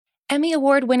Emmy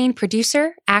Award-winning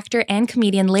producer, actor, and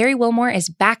comedian Larry Wilmore is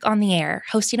back on the air,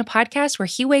 hosting a podcast where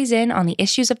he weighs in on the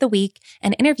issues of the week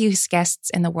and interviews guests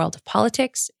in the world of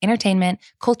politics, entertainment,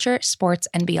 culture, sports,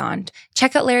 and beyond.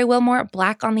 Check out Larry Wilmore,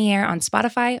 Black on the Air on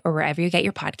Spotify or wherever you get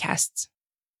your podcasts.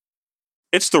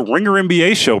 It's the Ringer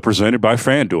NBA show presented by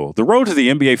FanDuel. The road to the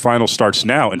NBA Finals starts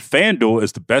now, and FanDuel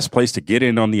is the best place to get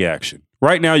in on the action.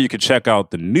 Right now, you can check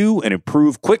out the new and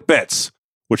improved Quick Bets,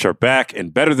 which are back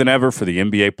and better than ever for the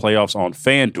NBA playoffs on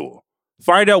FanDuel.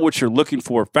 Find out what you're looking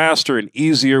for faster and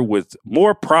easier with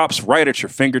more props right at your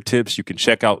fingertips. You can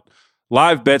check out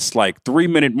live bets like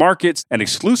 3-minute markets and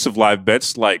exclusive live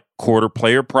bets like quarter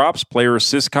player props, player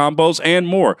assist combos, and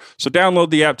more. So download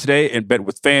the app today and bet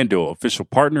with FanDuel, official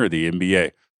partner of the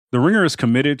NBA. The Ringer is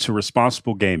committed to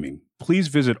responsible gaming. Please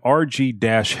visit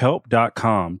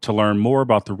rg-help.com to learn more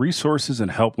about the resources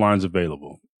and helplines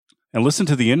available. And listen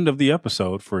to the end of the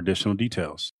episode for additional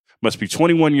details. Must be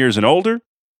 21 years and older,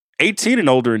 18 and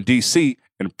older in D.C.,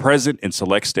 and present in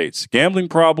select states. Gambling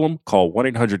problem? Call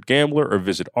 1-800-GAMBLER or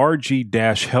visit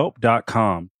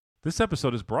rg-help.com. This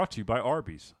episode is brought to you by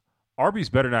Arby's. Arby's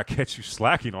better not catch you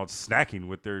slacking on snacking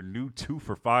with their new 2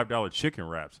 for $5 chicken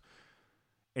wraps.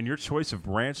 And your choice of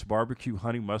ranch, barbecue,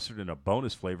 honey mustard, and a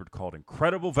bonus flavored called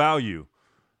Incredible Value.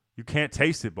 You can't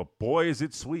taste it, but boy, is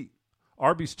it sweet.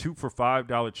 Arby's 2 for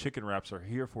 $5 chicken wraps are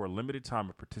here for a limited time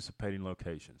at participating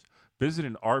locations. Visit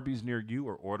an Arby's near you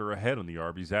or order ahead on the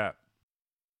Arby's app.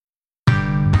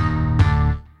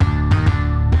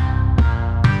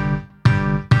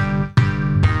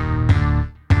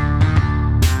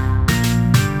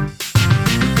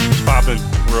 Poppin',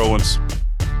 Rowan's.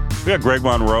 We got Greg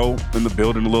Monroe in the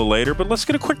building a little later, but let's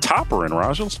get a quick topper in,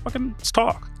 Raja. Let's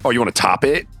talk. Oh, you want to top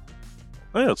it?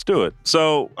 Yeah, let's do it.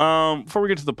 So, before we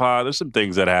get to the pod, there's some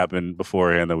things that happened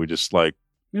beforehand that we just want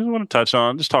to touch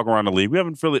on. Just talk around the league. I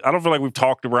don't feel like we've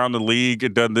talked around the league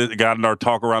and gotten our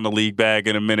talk around the league bag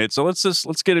in a minute. So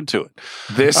let's get into it.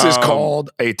 This is called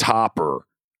a topper.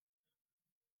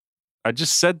 I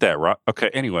just said that, right? Okay.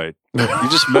 Anyway, you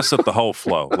just messed up the whole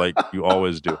flow like you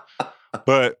always do.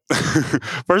 But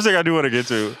first thing I do want to get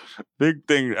to, big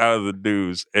thing out of the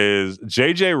news is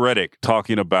JJ Redick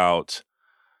talking about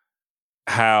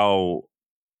how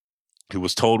he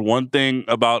was told one thing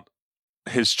about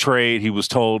his trade. He was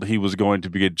told he was going to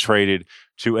get traded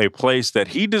to a place that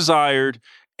he desired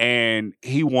and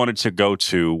he wanted to go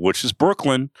to, which is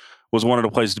Brooklyn, was one of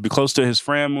the places to be close to his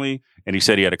family. And he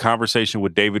said he had a conversation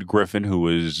with David Griffin, who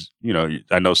is,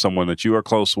 I know someone that you are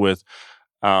close with.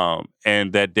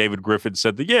 And that David Griffin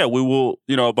said that, yeah, we will,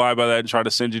 abide by that and try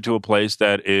to send you to a place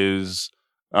that is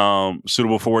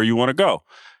suitable for where you want to go.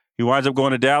 He winds up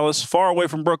going to Dallas, far away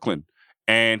from Brooklyn.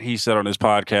 And he said on his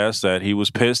podcast that he was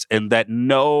pissed and that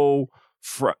no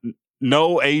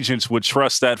agents would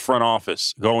trust that front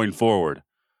office going forward.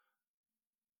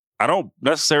 I don't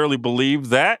necessarily believe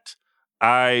that.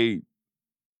 I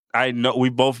know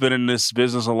we've both been in this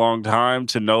business a long time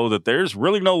to know that there's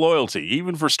really no loyalty,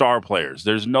 even for star players.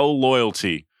 There's no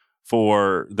loyalty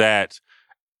for that.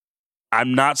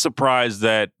 I'm not surprised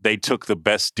that they took the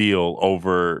best deal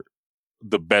over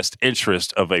the best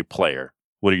interest of a player.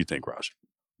 What do you think, Raj?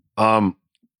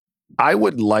 I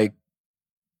would like.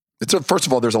 First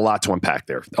of all, there's a lot to unpack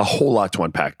there. A whole lot to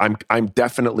unpack. I'm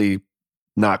definitely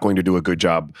not going to do a good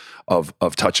job of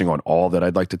touching on all that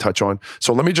I'd like to touch on.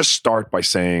 So let me just start by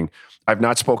saying I've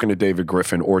not spoken to David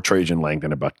Griffin or Trajan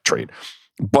Langdon about the trade.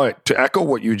 But to echo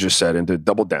what you just said and to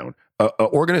double down, an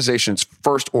organization's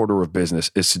first order of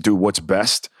business is to do what's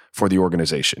best for the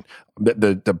organization.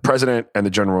 The president and the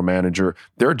general manager,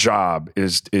 their job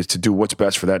is to do what's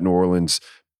best for that New Orleans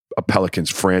Pelicans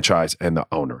franchise and the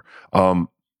owner.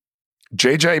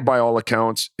 JJ, by all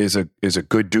accounts, is a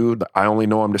good dude. I only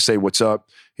know him to say what's up.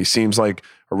 He seems like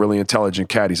a really intelligent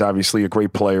cat. He's obviously a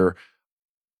great player.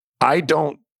 I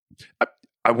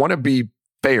want to be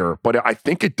fair, but I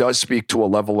think it does speak to a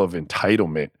level of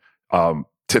entitlement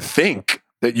to think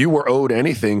that you were owed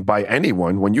anything by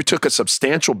anyone when you took a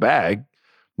substantial bag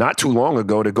not too long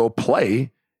ago to go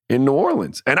play in New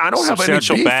Orleans. And I don't have any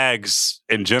substantial bags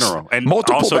in general. And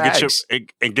multiple also bags.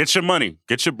 Get your money,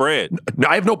 get your bread.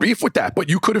 I have no beef with that, but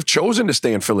you could have chosen to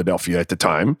stay in Philadelphia at the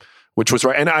time, which was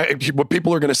right. And what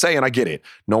people are going to say, and I get it,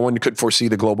 no one could foresee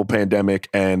the global pandemic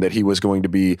and that he was going to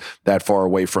be that far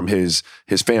away from his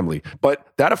family. But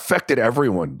that affected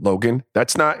everyone, Logan.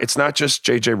 It's not just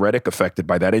JJ Redick affected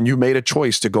by that. And you made a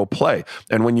choice to go play.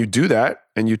 And when you do that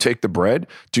and you take the bread,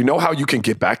 do you know how you can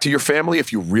get back to your family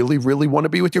if you really, really want to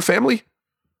be with your family?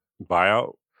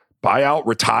 Buyout,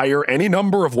 retire, any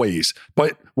number of ways.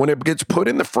 But when it gets put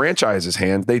in the franchise's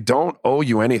hands, they don't owe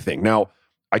you anything. Now,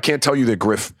 I can't tell you that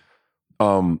Griff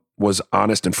was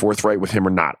honest and forthright with him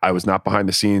or not. I was not behind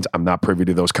the scenes. I'm not privy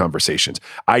to those conversations.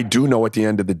 I do know at the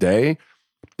end of the day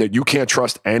that you can't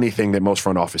trust anything that most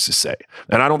front offices say.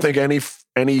 And I don't think any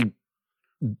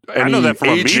I know that from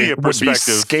a agent media would be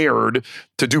perspective. scared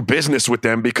to do business with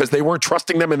them because they weren't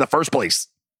trusting them in the first place.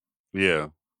 Yeah.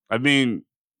 I mean,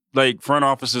 like front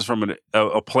offices from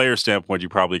a player standpoint, you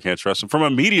probably can't trust them. From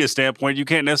a media standpoint, you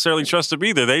can't necessarily trust them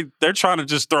either. They're trying to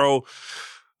just throw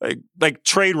like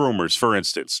trade rumors, for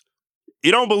instance.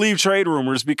 You don't believe trade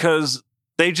rumors because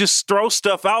they just throw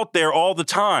stuff out there all the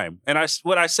time. And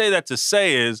what I say that to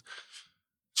say is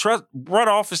front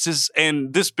offices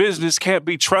and this business can't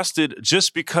be trusted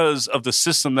just because of the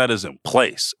system that is in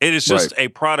place. It is just a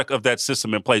product of that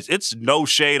system in place. It's no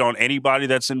shade on anybody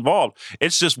that's involved.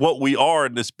 It's just what we are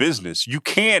in this business. You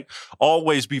can't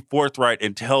always be forthright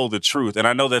and tell the truth. And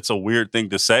I know that's a weird thing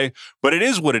to say, but it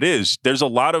is what it is. There's a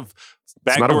lot of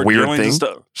backdoor dealings and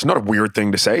stuff. It's not a weird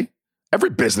thing to say. Every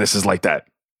business is like that.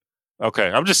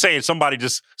 Okay, I'm just saying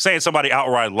somebody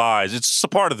outright lies. It's just a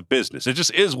part of the business. It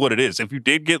just is what it is. If you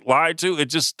did get lied to,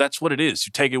 that's what it is.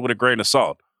 You take it with a grain of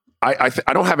salt. I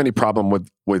don't have any problem with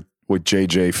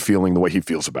JJ feeling the way he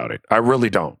feels about it. I really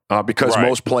don't, because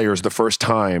most players, the first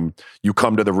time you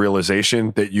come to the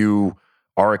realization that you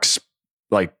are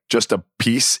like just a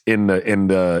piece in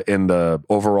the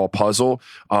overall puzzle,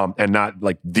 and not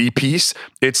like the piece,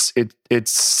 it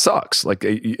sucks. Like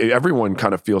everyone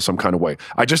kind of feels some kind of way.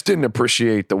 I just didn't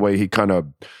appreciate the way he kind of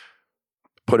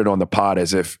put it on the pod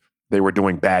as if they were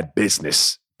doing bad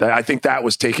business. I think that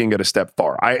was taking it a step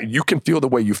far. You can feel the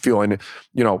way you feel, and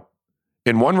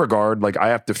in one regard, like I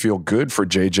have to feel good for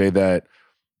JJ that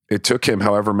it took him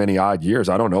however many odd years.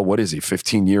 I don't know. What is he,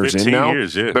 15 years in now? 15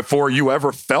 years, yeah. Before you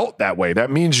ever felt that way.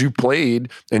 That means you played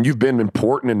and you've been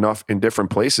important enough in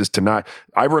different places to not.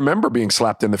 I remember being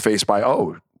slapped in the face by,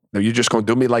 are you just going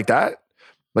to do me like that?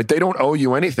 Like they don't owe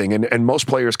you anything. And most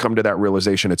players come to that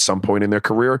realization at some point in their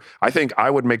career. I think I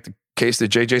would make the case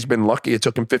that JJ's been lucky. It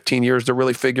took him 15 years to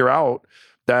really figure out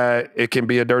that it can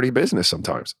be a dirty business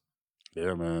sometimes.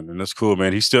 Yeah, man. And that's cool,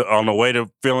 man. He's still on the way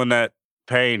to feeling that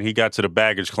pain. He got to the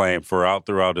baggage claim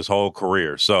throughout his whole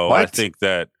career. So what? I think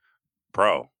that,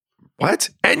 bro. What?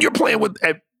 And you're playing with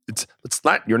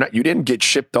you didn't get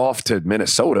shipped off to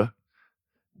Minnesota.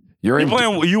 You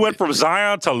went from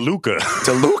Zion to Luka.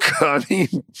 I mean,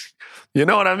 you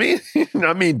know what I mean?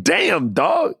 I mean, damn,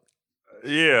 dog.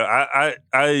 Yeah,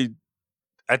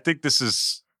 I think this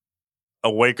is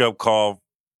a wake-up call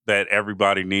that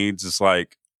everybody needs. It's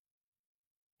like,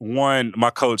 one,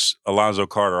 my coach, Alonzo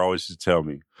Carter, always used to tell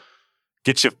me,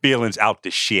 get your feelings out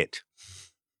the shit.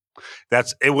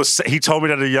 He told me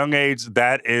that at a young age,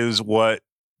 that is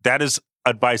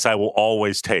advice I will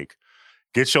always take.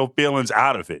 Get your feelings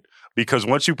out of it. Because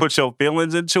once you put your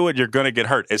feelings into it, you're going to get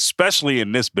hurt, especially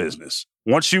in this business.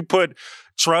 Once you put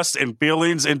trust and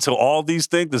feelings into all these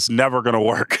things, it's never going to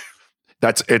work.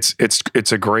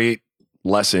 It's a great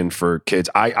lesson for kids.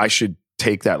 I should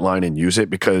take that line and use it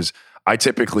because I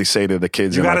typically say to the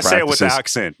kids in my practices. You got to say it with the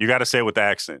accent. You got to say it with the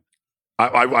accent.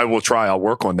 I will try. I'll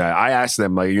work on that. I ask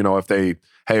them, like, if they,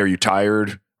 hey, are you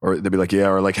tired? Or they'll be like, yeah.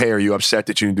 Or like, hey, are you upset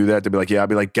that you didn't do that? They'll be like, yeah. I'll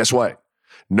be like, guess what?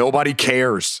 Nobody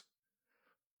cares.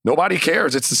 Nobody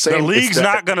cares. It's the same. The league's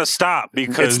not going to stop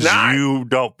because you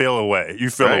don't feel away.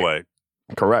 You feel away.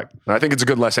 Correct. I think it's a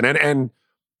good lesson. And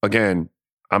again,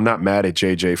 I'm not mad at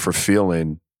JJ for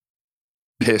feeling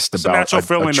pissed about a natural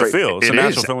feeling to feel. It's a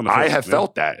natural feeling to feel. I have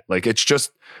felt that. Like, it's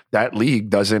just that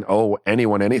league doesn't owe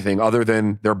anyone anything other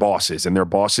than their bosses. And their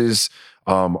bosses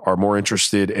are more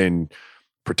interested in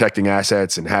protecting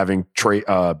assets and having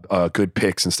good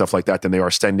picks and stuff like that than they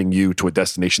are sending you to a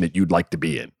destination that you'd like to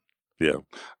be in. Yeah.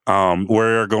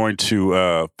 We're going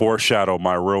to foreshadow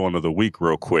my ruin of the week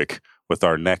real quick with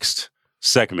our next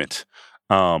segment.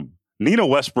 Nina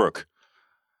Westbrook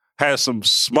has some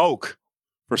smoke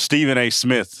for Stephen A.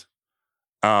 Smith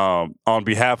on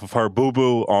behalf of her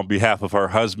boo-boo, on behalf of her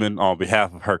husband, on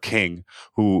behalf of her king,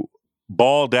 who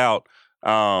balled out,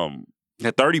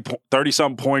 had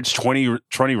 30-something points, 20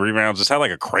 rebounds, just had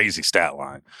like a crazy stat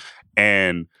line.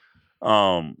 And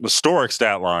historic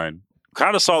stat line.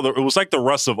 Kind of it was like the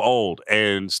Russ of old.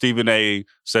 And Stephen A.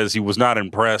 says he was not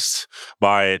impressed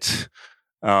by it.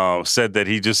 Said that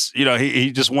he just,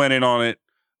 he just went in on it,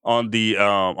 on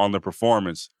the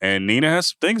performance. And Nina has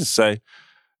some things to say.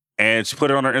 And she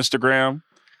put it on her Instagram,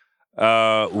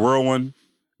 ruin.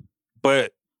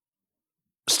 But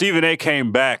Stephen A.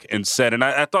 came back and said, and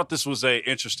I thought this was an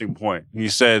interesting point. He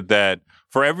said that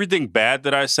for everything bad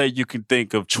that I say, you can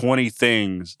think of 20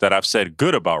 things that I've said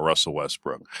good about Russell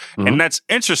Westbrook. Mm-hmm. And that's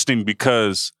interesting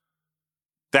because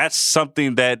that's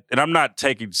something that, and I'm not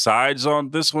taking sides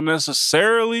on this one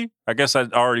necessarily. I guess I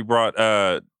already brought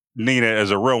Nina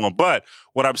as a real one. But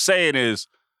what I'm saying is,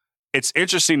 it's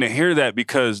interesting to hear that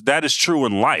because that is true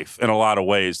in life in a lot of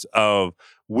ways.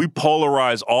 We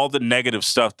polarize all the negative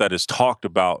stuff that is talked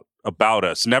about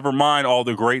us. Never mind all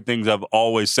the great things I've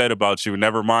always said about you.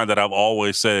 Never mind that I've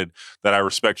always said that I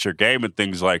respect your game and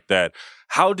things like that.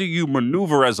 How do you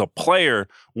maneuver as a player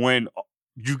when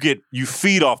you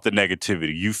feed off the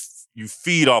negativity? You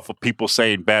feed off of people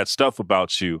saying bad stuff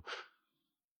about you.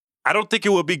 I don't think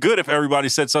it would be good if everybody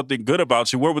said something good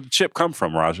about you. Where would the chip come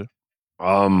from, Raja?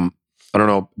 I don't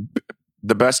know.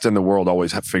 The best in the world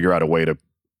always figure out a way to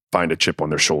find a chip on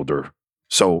their shoulder.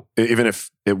 So even if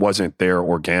it wasn't there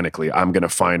organically, I'm going to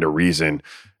find a reason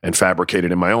and fabricate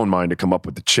it in my own mind to come up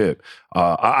with the chip.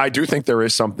 I do think there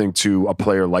is something to a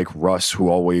player like Russ who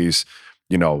always,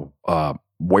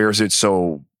 wears it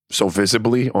so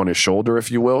visibly on his shoulder, if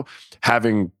you will.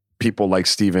 Having people like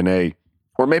Stephen A.,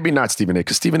 or maybe not Stephen A.,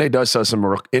 because Stephen A. does some,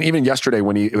 and even yesterday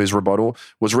when his rebuttal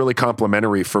was really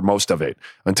complimentary for most of it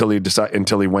until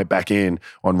he went back in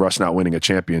on Russ not winning a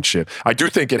championship. I do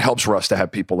think it helps Russ to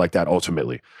have people like that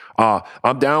ultimately.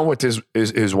 I'm down with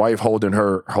his wife holding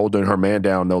her man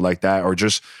down though like that, or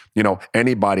just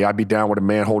anybody. I'd be down with a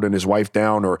man holding his wife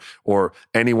down, or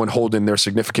anyone holding their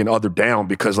significant other down,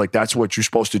 because like that's what you're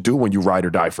supposed to do when you ride or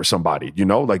die for somebody.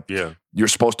 You're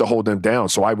supposed to hold them down.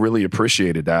 So I really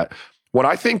appreciated that. What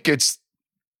I think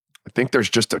there's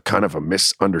just a kind of a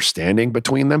misunderstanding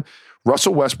between them.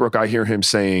 Russell Westbrook, I hear him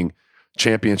saying,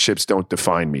 championships don't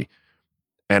define me.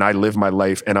 And I live my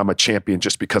life and I'm a champion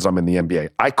just because I'm in the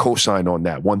NBA. I co-sign on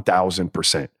that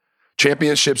 1,000%.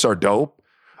 Championships are dope,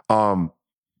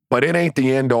 but it ain't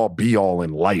the end all be all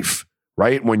in life,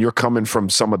 right? When you're coming from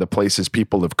some of the places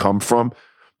people have come from,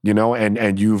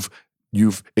 and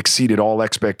you've exceeded all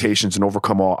expectations and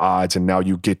overcome all odds, and now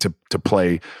you get to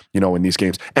play, in these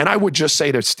games. And I would just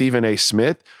say to Stephen A.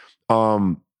 Smith,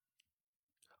 I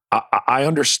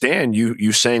understand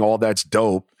you saying all that's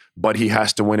dope, but he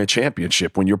has to win a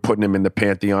championship when you're putting him in the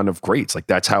pantheon of greats. Like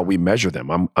that's how we measure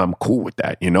them. I'm cool with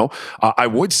that, I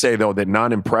would say though that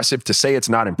non-impressive, to say it's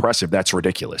not impressive, that's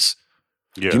ridiculous.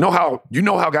 Yeah. You know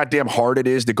how goddamn hard it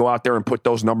is to go out there and put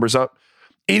those numbers up,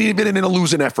 even in a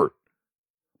losing effort.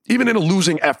 Even in a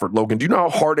losing effort, Logan, do you know how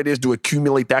hard it is to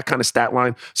accumulate that kind of stat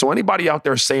line? So anybody out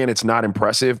there saying it's not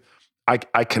impressive, I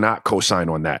cannot co-sign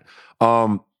on that.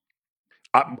 I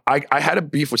had a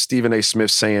beef with Stephen A. Smith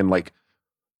saying like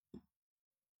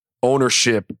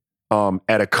ownership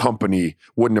at a company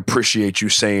wouldn't appreciate you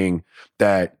saying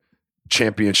that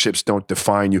championships don't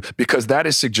define you, because that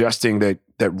is suggesting that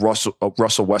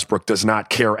Russell Westbrook does not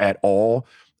care at all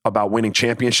about winning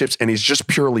championships, and he's just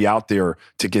purely out there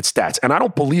to get stats. And I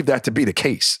don't believe that to be the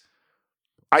case.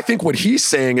 I think what he's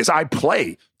saying is I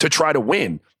play to try to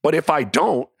win, but if I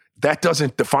don't, that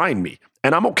doesn't define me.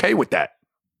 And I'm okay with that.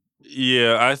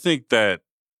 Yeah, I think that,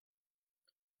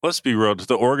 let's be real,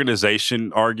 the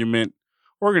organization argument,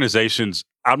 organizations,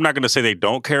 I'm not going to say they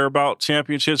don't care about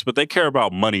championships, but they care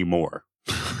about money more.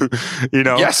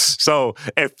 Yes. So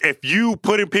if you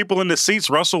putting people in the seats,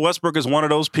 Russell Westbrook is one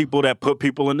of those people that put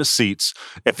people in the seats.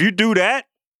 If you do that,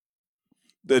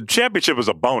 the championship is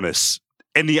a bonus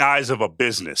in the eyes of a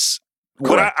business.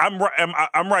 But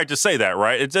I'm right to say that,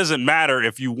 right? It doesn't matter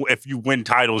if you win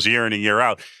titles year in and year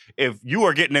out. If you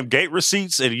are getting them gate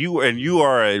receipts and you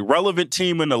are a relevant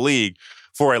team in the league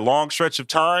for a long stretch of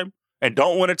time and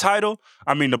don't win a title,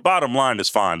 I mean, the bottom line is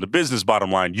fine. The business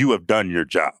bottom line, you have done your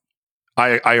job.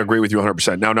 I agree with you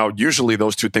 100%. Now, usually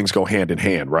those two things go hand in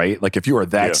hand, right? Like if you are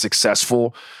that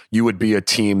successful, you would be a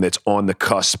team that's on the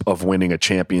cusp of winning a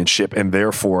championship, and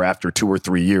therefore, after 2 or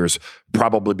 3 years,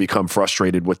 probably become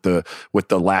frustrated with the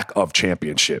lack of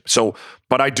championship. So,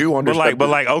 but I do understand. But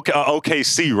like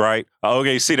OKC, right?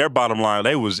 OKC, their bottom line,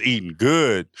 they was eating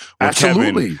good.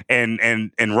 Absolutely.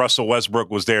 Kevin and Russell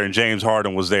Westbrook was there, and James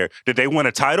Harden was there. Did they win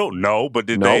a title? No, but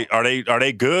are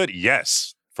they good?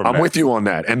 Yes. I'm with you on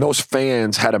that. And those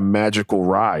fans had a magical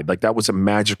ride. Like that was a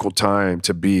magical time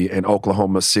to be an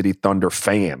Oklahoma City Thunder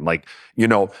fan. Like,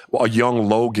 a young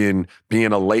Logan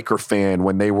being a Laker fan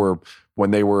when they were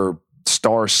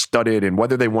star-studded, and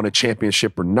whether they won a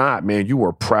championship or not, man, you were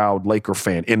a proud Laker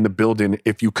fan in the building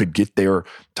if you could get there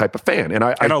type of fan. And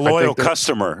a loyal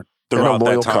customer throughout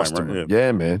that time. Customer. Right?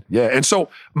 Yeah, man. Yeah. And so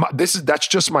that's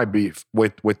just my beef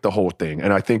with the whole thing.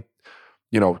 And I think,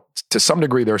 to some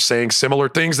degree, they're saying similar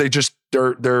things.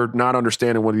 They're not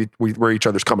understanding where each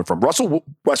other's coming from. Russell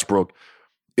Westbrook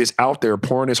is out there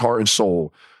pouring his heart and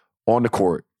soul on the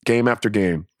court, game after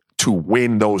game, to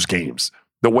win those games.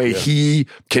 the way he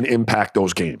can impact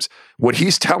those games. What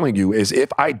he's telling you is if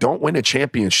I don't win a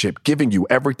championship, giving you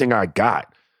everything I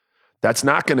got, that's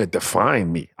not going to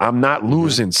define me. I'm not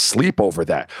losing sleep over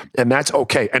that. And that's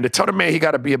okay. And to tell the man he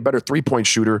got to be a better three-point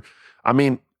shooter, I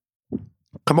mean,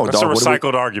 come on, that's dog. That's a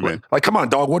recycled argument. Like, come on,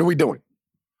 dog. What are we doing?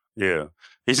 Yeah.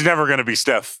 He's never going to be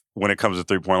Steph when it comes to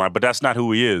three-point line, but that's not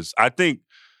who he is. I think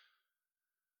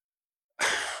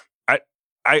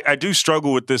I do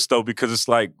struggle with this, though, because it's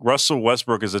like Russell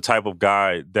Westbrook is the type of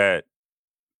guy that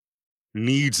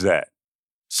needs that.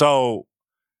 So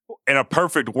in a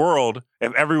perfect world,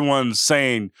 if everyone's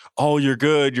saying, oh, you're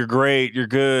good, you're great, you're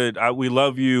good, we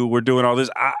love you, we're doing all this,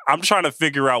 I'm trying to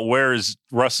figure out where is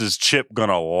Russ's chip going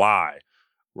to lie,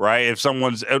 right? If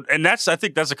someone's, and I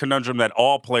think that's a conundrum that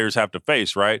all players have to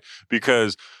face, right?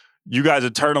 Because you guys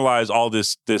internalize all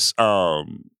this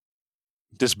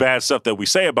bad stuff that we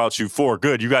say about you for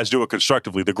good. You guys do it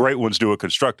constructively. The great ones do it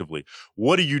constructively.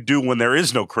 What do you do when there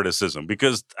is no criticism?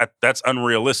 Because that's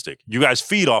unrealistic. You guys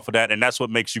feed off of that, and that's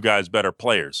what makes you guys better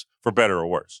players, for better or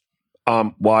worse.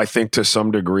 Well, I think to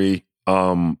some degree,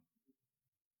 you're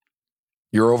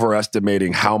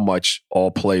overestimating how much all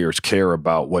players care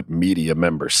about what media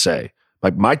members say.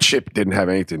 Like, my chip didn't have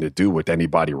anything to do with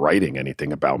anybody writing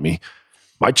anything about me.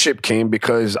 My chip came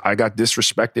because I got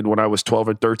disrespected when I was 12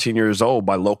 and 13 years old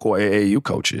by local AAU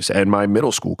coaches and my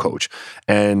middle school coach.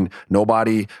 And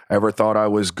nobody ever thought I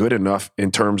was good enough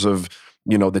in terms of,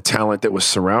 the talent that was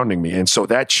surrounding me. And so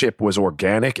that chip was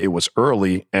organic, it was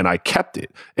early, and I kept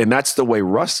it. And that's the way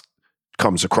Russ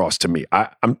comes across to me. I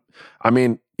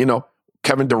mean,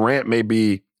 Kevin Durant may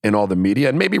be in all the media,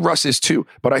 and maybe Russ is too,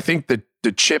 but I think that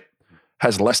the chip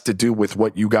has less to do with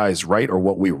what you guys write or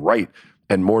what we write,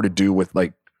 and more to do with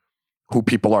like who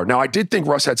people are. Now, I did think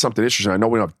Russ had something interesting. I know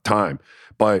we don't have time,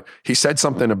 but he said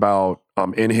something about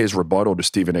in his rebuttal to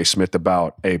Stephen A. Smith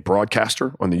about a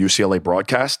broadcaster on the UCLA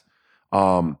broadcast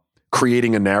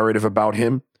creating a narrative about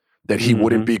him that he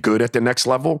wouldn't be good at the next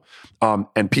level,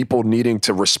 and people needing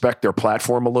to respect their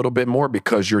platform a little bit more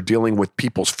because you're dealing with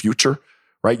people's future.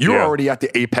 Right, you're already at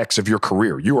the apex of your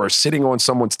career. You are sitting on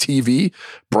someone's TV,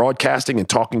 broadcasting and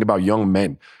talking about young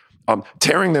men.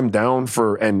 Tearing them down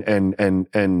for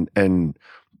and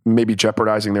maybe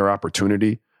jeopardizing their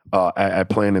opportunity at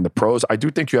playing in the pros. I do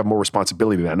think you have more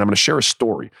responsibility than that. And I'm going to share a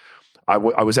story. I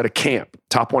was at a camp,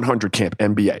 top 100 camp,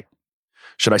 NBA.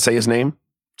 Should I say his name?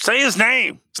 Say his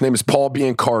name. His name is Paul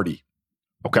Biancardi.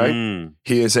 Okay,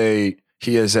 he is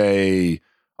a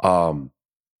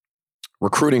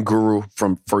recruiting guru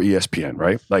for ESPN,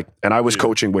 right? Like, and I was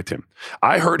coaching with him.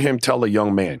 I heard him tell a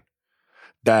young man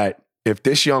that if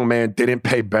this young man didn't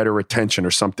pay better attention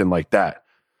or something like that,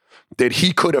 that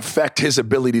he could affect his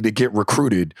ability to get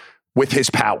recruited with his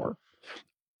power.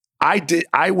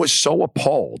 I was so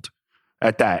appalled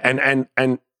at that.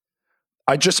 And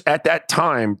I just, at that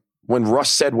time, when Russ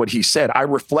said what he said, I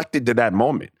reflected to that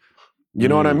moment. You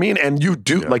know what I mean? And you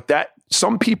do like that.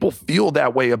 Some people feel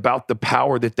that way about the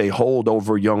power that they hold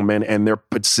over young men and their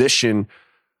position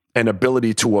and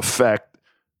ability to affect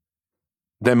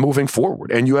them moving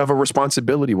forward. And you have a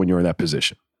responsibility when you're in that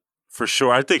position. For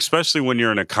sure. I think especially when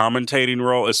you're in a commentating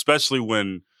role, especially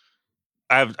when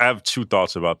I have two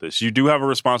thoughts about this. You do have a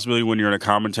responsibility when you're in a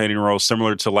commentating role,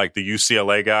 similar to like the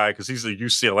UCLA guy, because he's a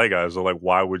UCLA guy. So like,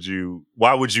 why would you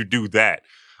do that?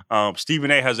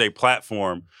 Stephen A has a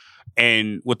platform,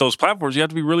 and with those platforms, you have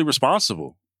to be really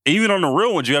responsible. Even on the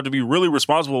real ones, you have to be really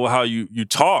responsible with how you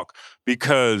talk,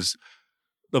 because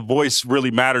the voice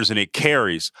really matters and it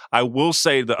carries. I will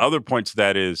say the other point to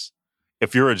that is,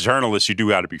 if you're a journalist, you do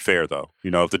got to be fair, though.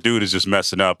 If the dude is just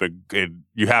messing up, and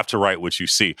you have to write what you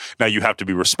see. Now, you have to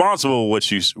be responsible with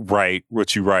what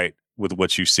you write with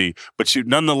what you see. But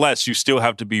nonetheless, you still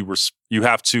have to you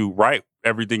have to write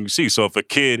everything you see. So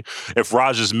if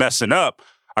Raja's messing up,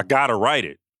 I got to write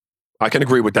it. I can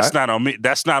agree with that.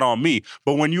 That's not on me.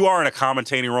 But when you are in a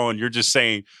commentating role and you're just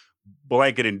saying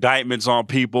blanket indictments on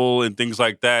people and things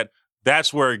like that,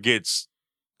 that's where it gets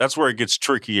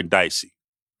tricky and dicey.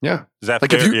 Yeah. Is that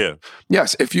like fair?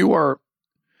 Yes. If you are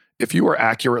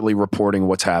accurately reporting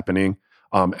what's happening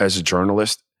as a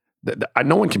journalist,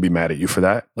 no one can be mad at you for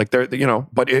that. Like but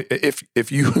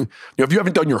if you if you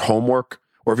haven't done your homework,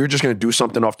 or if you're just going to do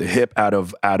something off the hip out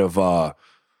of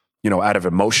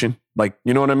emotion, like,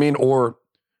 you know what I mean? Or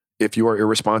if you are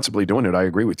irresponsibly doing it, I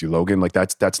agree with you, Logan. Like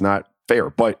that's not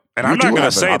fair. But and I'm not going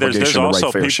to say there's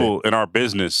also people in our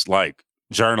business, like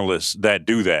journalists, that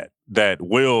do that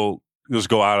will just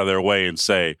go out of their way and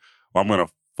say, well, I'm going to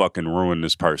fucking ruin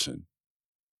this person,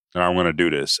 and I'm going to do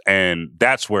this. And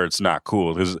that's where it's not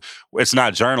cool, because it's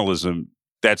not journalism.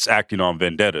 That's acting on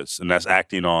vendettas, and that's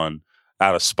acting on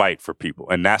out of spite for people,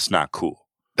 and that's not cool.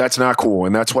 That's not cool,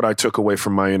 and that's what I took away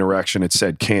from my interaction at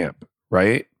said camp.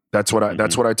 Right? That's what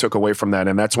I took away from that,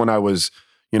 and that's when I was,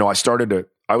 I was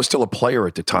still a player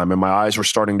at the time, and my eyes were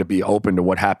starting to be open to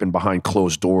what happened behind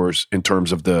closed doors in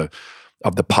terms of the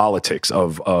politics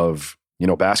of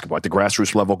basketball at the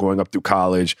grassroots level, going up through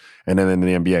college and then in the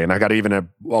NBA. And I got even a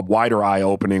wider eye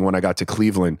opening when I got to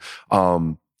Cleveland.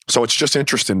 So it's just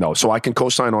interesting though. So I can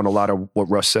co-sign on a lot of what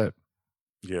Russ said.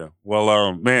 Yeah.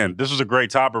 Well, man, this was a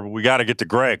great topic, but we got to get to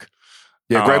Greg.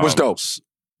 Yeah, Greg was dope.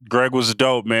 Greg was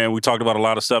dope, man. We talked about a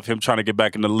lot of stuff, him trying to get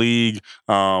back in the league,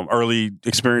 early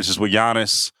experiences with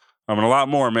Giannis, and a lot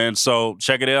more, man. So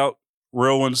check it out.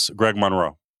 Real Ones, Greg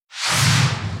Monroe.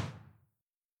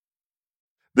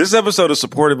 This episode is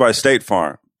supported by State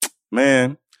Farm.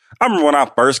 Man, I remember when I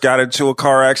first got into a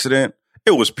car accident,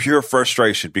 it was pure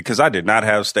frustration because I did not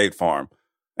have State Farm.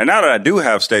 And now that I do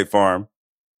have State Farm,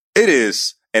 it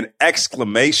is an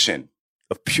exclamation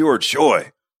of pure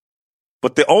joy.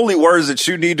 But the only words that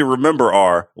you need to remember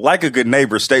are, like a good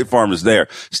neighbor, State Farm is there.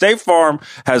 State Farm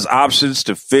has options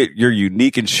to fit your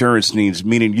unique insurance needs,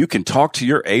 meaning you can talk to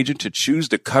your agent to choose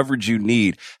the coverage you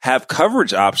need, have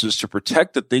coverage options to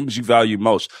protect the things you value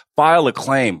most, file a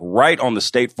claim right on the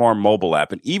State Farm mobile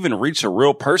app, and even reach a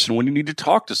real person when you need to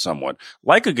talk to someone.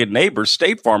 Like a good neighbor,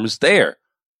 State Farm is there.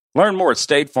 Learn more at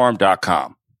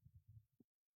statefarm.com.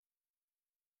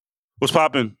 What's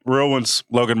poppin'? Real Ones,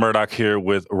 Logan Murdock here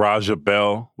with Raja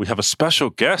Bell. We have a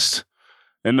special guest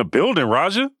in the building,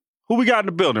 Raja. Who we got in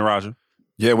the building, Raja?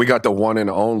 Yeah, we got the one and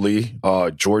only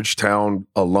Georgetown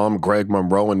alum, Greg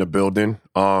Monroe, in the building.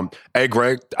 Hey,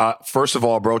 Greg, first of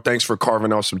all, bro, thanks for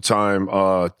carving out some time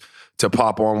to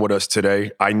pop on with us today.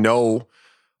 I know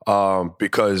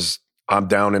because I'm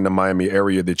down in the Miami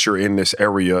area that you're in this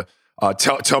area.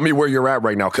 Tell me where you're at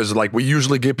right now, because like we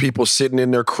usually get people sitting in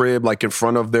their crib, like in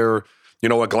front of their,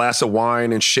 a glass of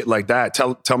wine and shit like that.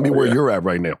 Tell me where you're at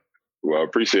right now. Well, I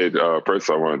appreciate.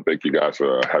 First, I want to thank you guys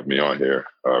for having me on here.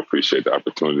 Appreciate the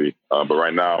opportunity. But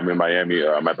right now, I'm in Miami.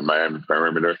 I'm at the Miami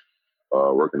perimeter,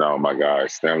 working out with my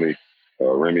guys, Stanley,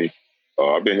 Remy.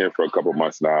 I've been here for a couple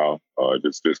months now.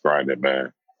 Just grinding,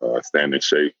 man. Staying in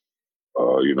shape.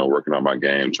 Working on my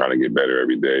game, trying to get better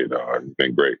every day. It's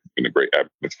been great. It's been a great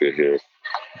atmosphere here.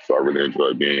 So I really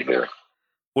enjoy being here.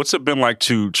 What's it been like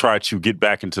to try to get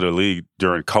back into the league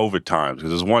during COVID times?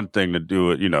 Because it's one thing to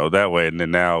do it, that way, and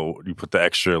then now you put the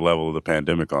extra level of the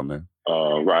pandemic on there.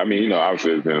 Right. I mean,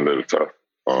 obviously it's been a little tough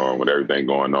with everything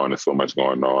going on. There's so much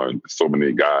going on. So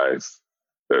many guys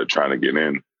that are trying to get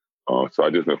in. So I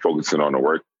just been focusing on the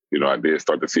work. I did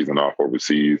start the season off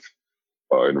overseas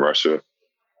in Russia.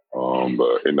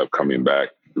 But ended up coming back,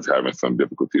 just having some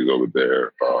difficulties over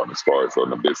there as far as on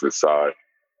the business side.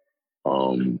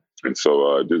 And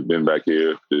so just been back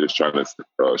here, just trying to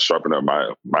sharpen up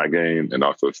my game and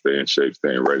also stay in shape,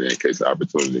 staying ready in case the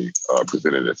opportunity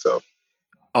presented itself.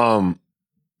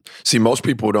 See, most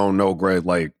people don't know, Greg,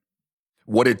 like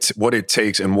what it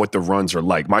takes and what the runs are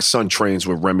like. My son trains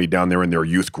with Remy down there in their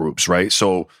youth groups, right?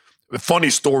 So funny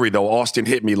story though, Austin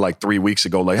hit me like 3 weeks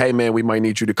ago, like, hey man, we might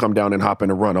need you to come down and hop in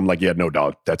a run. I'm like, yeah, no,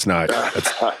 dog, that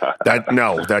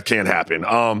can't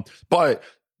happen. But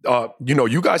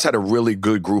you guys had a really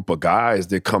good group of guys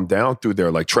that come down through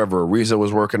there. Like Trevor Ariza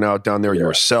was working out down there,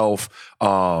 yourself.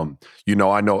 I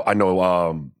know,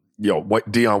 what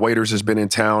Deion Waiters has been in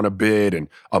town a bit, and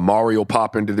Amari will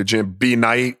pop into the gym. B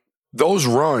Knight. Those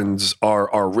runs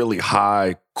are really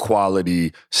high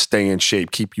quality, stay in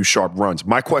shape, keep you sharp runs.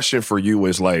 My question for you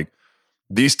is like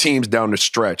these teams down the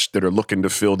stretch that are looking to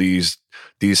fill these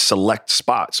select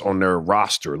spots on their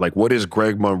roster. Like, what is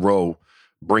Greg Monroe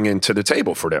bringing to the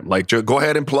table for them? Like, go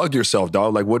ahead and plug yourself,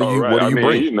 dog. Like, what do you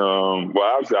bring? Well,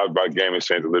 obviously, my game has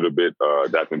changed a little bit,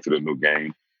 adapting to the new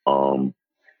game.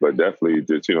 But definitely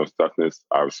just toughness,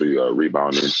 obviously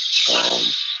rebounding,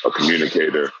 a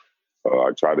communicator.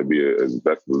 I try to be as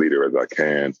best a leader as I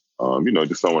can.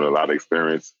 Just someone with a lot of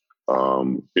experience.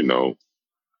 In the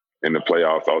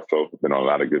playoffs also, been on a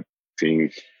lot of good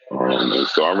teams.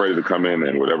 So I'm ready to come in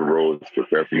and whatever role is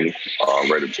prepared for me,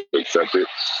 I'm ready to accept it.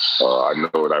 I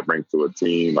know what I bring to a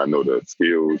team. I know the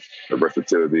skills, the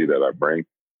versatility that I bring.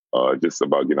 Just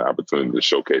about getting an opportunity to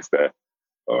showcase that,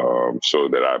 show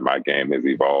that my game has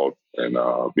evolved. And,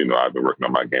 I've been working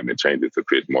on my game to change it to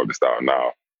fit more of the style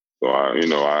now.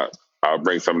 So, I'll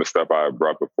bring some of the stuff I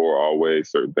brought before,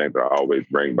 always, certain things that I always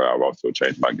bring, but I've also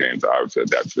changed my game to obviously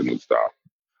adapt to the new style.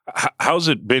 How's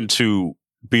it been to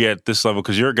be at this level?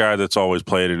 Because you're a guy that's always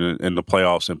played in the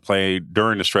playoffs and played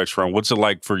during the stretch run. What's it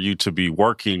like for you to be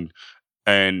working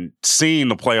and seeing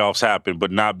the playoffs happen, but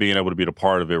not being able to be a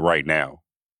part of it right now?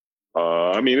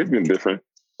 It's been different.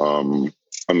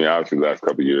 I mean, obviously, the last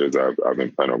couple of years, I've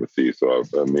been playing overseas. So,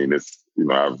 it's,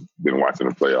 I've been watching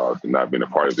the playoffs and not been a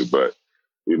part of it. But,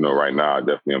 right now, I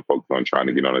definitely am focused on trying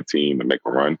to get on a team and make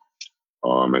a run.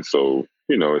 And so,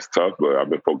 it's tough, but I've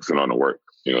been focusing on the work.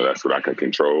 That's what I can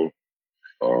control.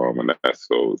 And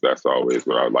that's always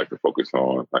what I would like to focus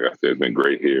on. Like I said, it's been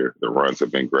great here. The runs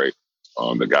have been great.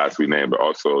 The guys we named, but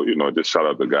also, just shout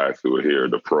out the guys who are here,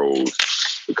 the pros,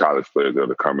 the college players that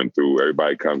are coming through.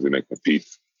 Everybody comes in and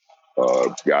competes.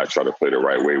 Guys try to play the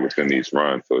right way within these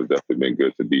runs. So it's definitely been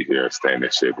good to be here and staying in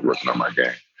shape and working on my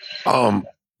game.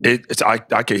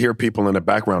 I can hear people in the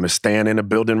background. Is Stan in the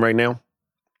building right now?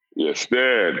 Yes,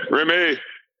 Stan. Remy.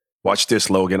 Watch this,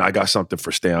 Logan. I got something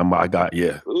for Stan.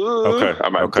 Yeah. Okay. I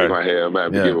might take my hair. I might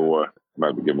have to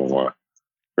give him one.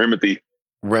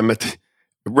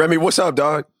 Remy, what's up,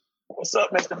 dog? What's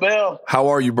up, Mr. Bell? How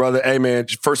are you, brother? Hey, man,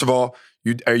 first of all,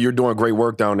 you're doing great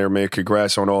work down there, man.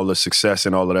 Congrats on all the success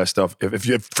and all of that stuff.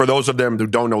 If for those of them who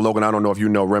don't know Logan, I don't know if you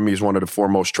know, Remy is one of the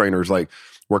foremost trainers, like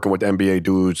working with NBA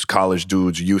dudes, college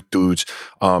dudes, youth dudes.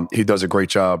 He does a great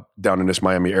job down in this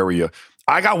Miami area.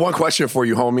 I got one question for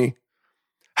you, homie.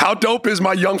 How dope is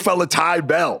my young fella Ty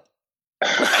Bell?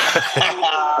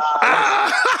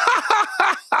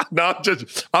 No, I'm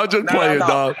just playing,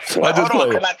 dog. Well, I'm just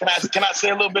playing. Can I say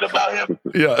a little bit about him?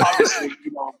 Yeah. Obviously,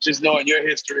 just knowing your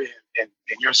history and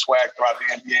your swag throughout the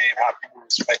NBA and how people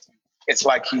respect you, it's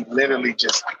like he literally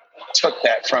just took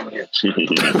that from you.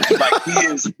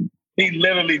 He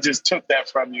literally just took that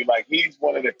from you. Like, he's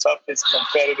one of the toughest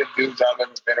competitive dudes I've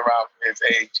ever been around for his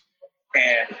age.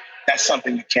 And that's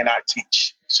something you cannot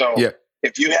teach. So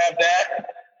if you have that,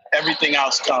 everything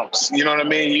else comes. You know what I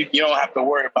mean? You don't have to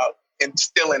worry about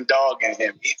instilling dog in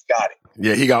him. He's got it.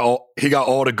 Yeah, he got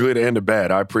all the good and the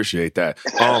bad. I appreciate that.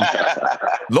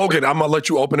 Logan, I'm gonna let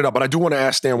you open it up, but I do want to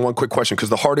ask Stan one quick question, because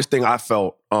the hardest thing I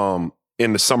felt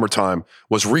in the summertime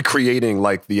was recreating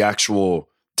like the actual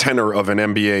tenor of an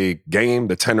NBA game,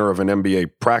 the tenor of an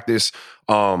NBA practice.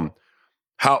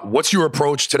 What's your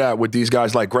approach to that with these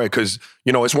guys like Greg? Because,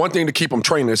 it's one thing to keep them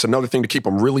training. It's another thing to keep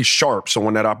them really sharp. So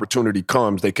when that opportunity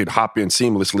comes, they could hop in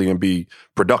seamlessly and be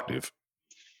productive.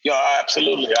 Yeah,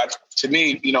 absolutely. To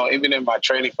me, even in my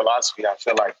training philosophy, I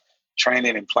feel like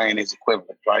training and playing is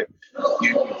equivalent, right?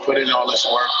 You put in all this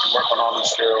work, you work on all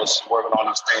these skills, work on all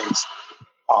these things.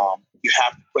 You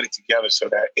have to put it together so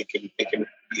that it can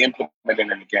be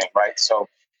implemented in the game, right? So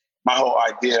my whole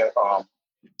idea,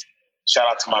 shout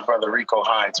out to my brother Rico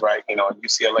Hines, right? At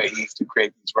UCLA, he used to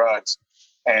create these runs.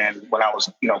 And when I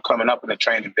was, coming up in the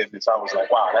training business, I was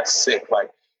like, wow, that's sick.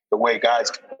 Like, the way guys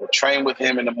can train with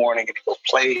him in the morning and go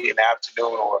play in the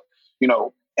afternoon, or,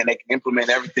 and they can implement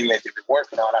everything that they've been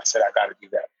working on. I said, I got to do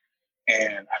that.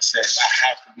 And I said, I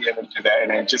have to be able to do that.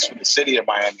 And then just for the city of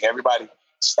Miami, everybody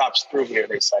stops through here.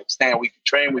 They say, Stan, we can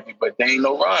train with you, but there ain't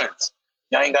no runs.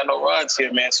 Y'all ain't got no runs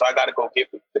here, man. So I got to go get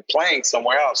the plane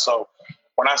somewhere else. So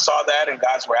when I saw that and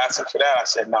guys were asking for that, I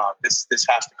said, no, this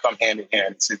has to come hand in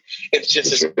hand. It's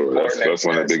just as important. That's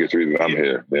one of the biggest reasons I'm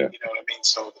here. Yeah. You know what I mean?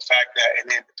 So the fact that, and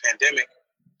then the pandemic,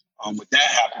 with that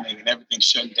happening and everything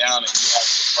shutting down and you having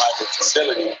a private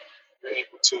facility,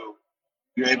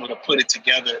 you're able to put it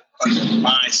together under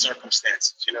my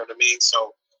circumstances. You know what I mean?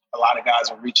 So a lot of guys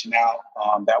are reaching out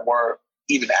that were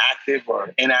even active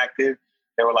or inactive.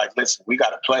 They were like, listen, we got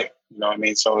to play. You know what I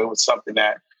mean? So it was something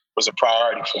that was a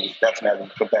priority for me, definitely,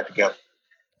 to put that together.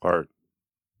 All right.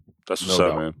 That's what's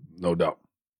up, man. No doubt.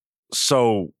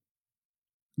 So,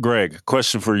 Greg,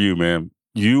 question for you, man.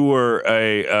 You were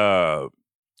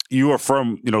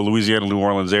from, Louisiana, New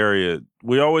Orleans area.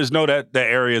 We always know that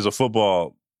area is a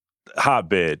football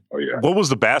hotbed. Oh, yeah. What was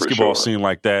the basketball scene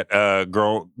like that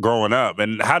growing up?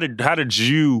 And how did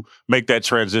you make that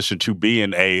transition to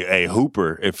being a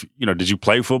hooper? If did you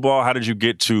play football? How did you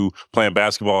get to playing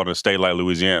basketball in a state like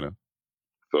Louisiana?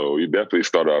 So you definitely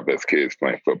start off as kids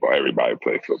playing football. Everybody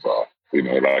plays football.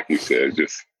 Like you said,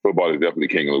 just football is definitely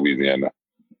king of Louisiana.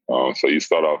 So you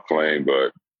start off playing,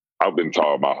 but I've been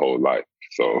tall my whole life.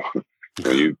 So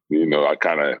I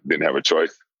kind of didn't have a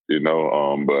choice.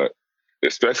 But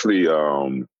especially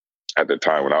at the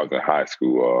time when I was in high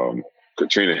school,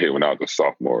 Katrina hit when I was a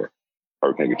sophomore.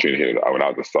 Hurricane Katrina hit when I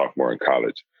was a sophomore in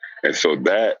college. And so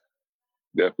that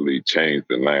definitely changed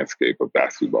the landscape of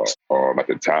basketball. At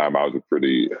the time, I was a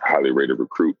pretty highly rated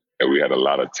recruit, and we had a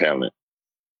lot of talent.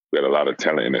 We had a lot of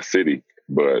talent in the city.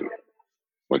 But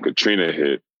when Katrina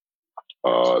hit, a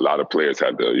lot of players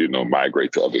had to,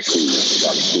 migrate to other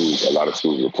schools. A lot of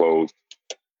schools were closed.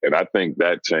 And I think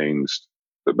that changed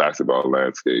the basketball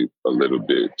landscape a little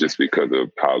bit, just because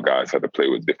of how guys had to play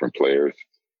with different players.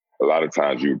 A lot of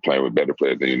times you were playing with better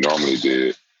players than you normally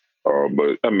did.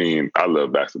 But I mean, I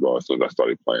love basketball as soon as I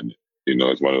started playing it. You know,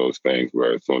 it's one of those things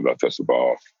where as soon as I touch the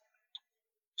ball, as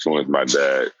soon as my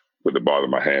dad put the ball in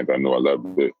my hands, I knew I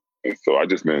loved it. And so I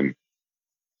just been,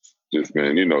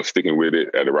 you know, sticking with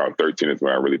it. At around 13 is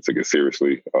when I really took it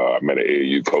seriously. I met an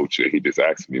AAU coach. He just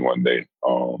asked me one day,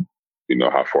 you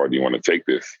know, how far do you want to take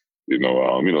this? You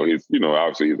know, he's, you know,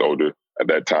 obviously he's older at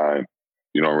that time.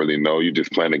 You don't really know. You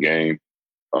just playing the game.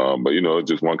 But, you know,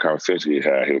 just one conversation he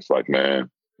had. He was like, man,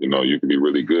 you know, you can be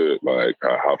really good. Like,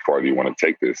 how far do you want to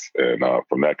take this? And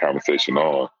from that conversation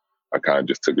on, I kind of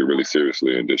just took it really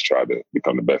seriously and just tried to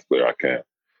become the best player I can.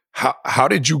 How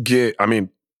did you get, I mean,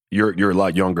 you're a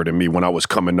lot younger than me. When I was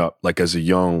coming up, like as a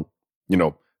young, you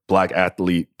know, Black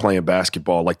athlete playing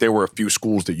basketball, like there were a few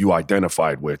schools that you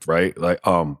identified with, right? Like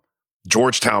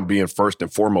Georgetown being first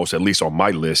and foremost, at least on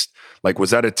my list. Like, was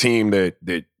that a team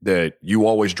that you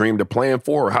always dreamed of playing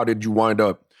for, or how did you wind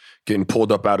up getting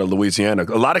pulled up out of Louisiana?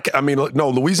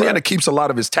 Louisiana keeps a lot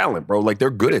of his talent, bro. Like, they're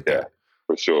good at that. Yeah,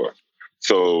 for sure.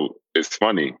 So it's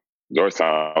funny.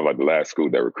 Georgetown was like the last school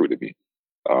that recruited me.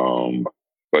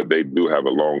 But they do have a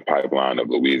long pipeline of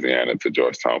Louisiana to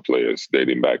Georgetown players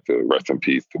dating back to, rest in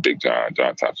peace, to Big John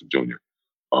Thompson Jr.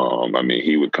 I mean,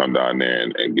 he would come down there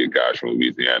and get guys from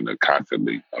Louisiana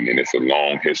constantly. I mean, it's a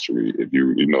long history. If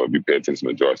you pay attention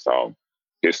to Georgetown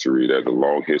history, there's a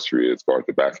long history as far as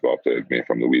the basketball players being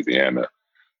from Louisiana.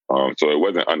 So it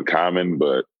wasn't uncommon,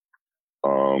 but,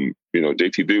 you know,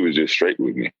 JTD was just straight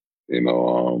with me. You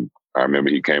know, I remember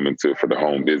he came for the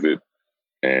home visit,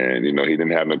 and, you know, he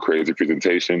didn't have no crazy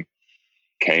presentation.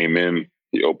 Came in,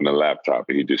 he opened a laptop,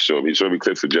 and he showed me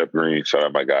clips of Jeff Green. Shout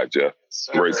out my guy, Jeff.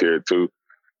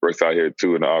 Works out here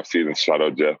too in the offseason. Shout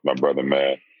out Jeff, my brother,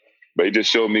 man. But he just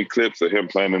showed me clips of him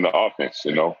playing in the offense,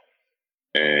 you know.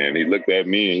 And he looked at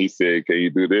me and he said, "Can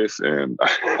you do this?" And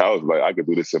I was like, I could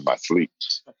do this in my sleep,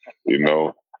 you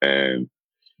know. And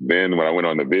then when I went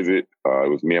on the visit, it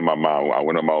was me and my mom. I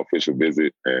went on my official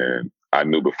visit, and I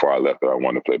knew before I left that I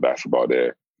wanted to play basketball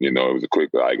there. You know, it was a quick,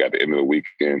 I got the end of the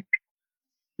weekend.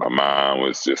 My mom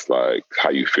was just like, "How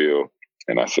you feel?"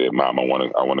 And I said, "Mom, I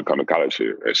want to come to college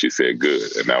here." And she said,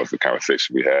 "Good." And that was the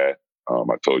conversation we had.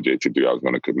 I told JTD I was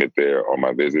going to commit there on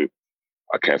my visit.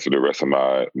 I canceled the rest of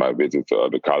my visits to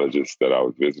other colleges that I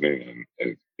was visiting,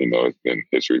 and you know, it's been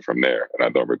history from there. And I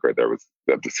don't regret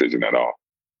that decision at all.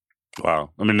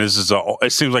 Wow. I mean, it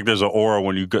seems like there's an aura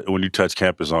when you touch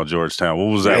campus on Georgetown.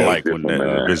 What was that like when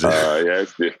that visit? Yeah,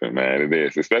 it's different, man. It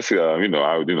is. Especially, they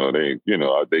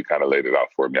kind of laid it out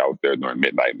for me. I was there during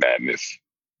Midnight Madness.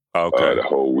 Okay. The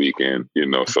whole weekend, you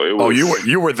know. So it was. Oh,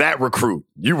 you were that recruit.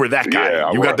 You were that guy.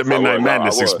 Yeah, got the Midnight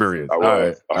Madness experience. I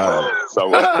was.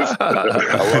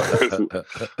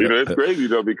 You know, it's crazy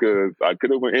though, because I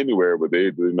could have went anywhere, but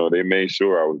they made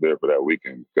sure I was there for that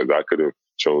weekend, because I could have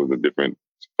chose a different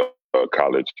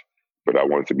college, but I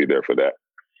wanted to be there for that.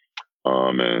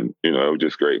 And you know, it was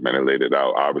just great, man. It laid it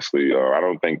out. Obviously, I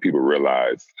don't think people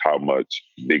realize how much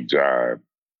Big John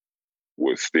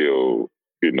was still,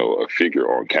 you know, a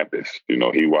figure on campus. You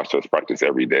know, he watched us practice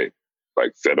every day,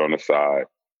 like sat on the side,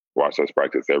 watched us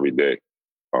practice every day.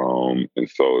 And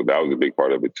so that was a big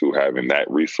part of it too, having that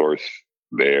resource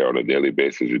there on a daily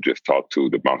basis you just talk to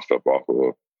bounce stuff off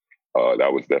of.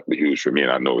 That was definitely huge for me,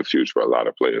 and I know it's huge for a lot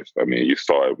of players. I mean, you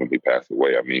saw it when he passed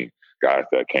away. I mean, guys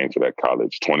that came to that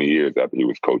college 20 years after he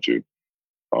was coaching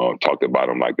talked about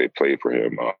him like they played for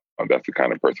him. That's the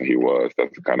kind of person he was.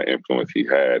 That's the kind of influence he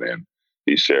had, and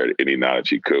he shared any knowledge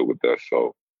he could with us.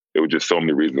 So it was just so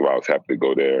many reasons why I was happy to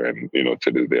go there, and you know,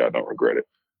 to this day, I don't regret it.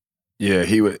 Yeah,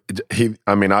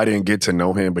 I mean, I didn't get to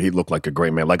know him, but he looked like a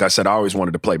great man. Like I said, I always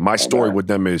wanted to play. My story with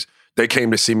them is they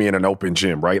came to see me in an open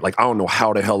gym, right? Like, I don't know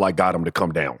how the hell I got him to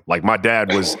come down. Like, my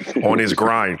dad was on his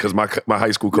grind because my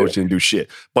high school coach didn't do shit.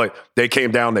 But they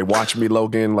came down, they watched me,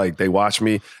 Logan. Like, they watched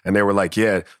me, and they were like,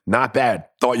 "Yeah, not bad.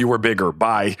 Thought you were bigger.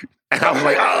 Bye." And I was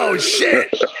like, "Oh, shit."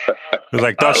 It was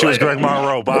like, thought she was Greg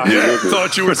Monroe. Bye.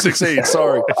 Thought you were 6'8".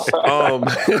 Sorry. Well,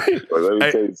 let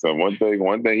me tell you something.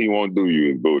 One thing he won't do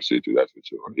you is bullshit you. That's for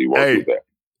sure. He won't do that.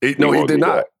 He did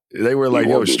not. They were like,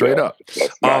 "Yo, straight up."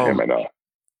 That's not him at all.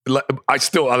 I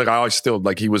always still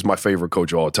he was my favorite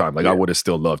coach all the time. Like, I would have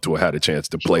still loved to have had a chance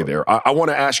to play there. I want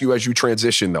to ask you, as you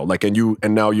transition though, like, and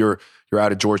now you're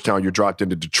out of Georgetown, you're dropped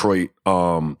into Detroit.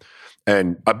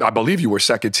 And I believe you were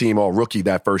second team all rookie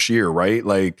that first year, right?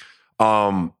 Like,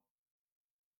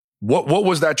 what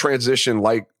was that transition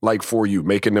like for you,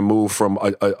 making the move from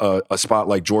a spot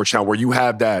like Georgetown where you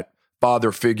have that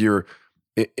father figure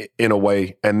in a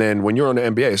way, and then when you're on the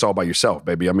NBA, it's all by yourself,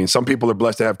 baby. I mean, some people are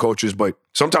blessed to have coaches, but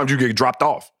sometimes you get dropped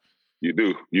off. You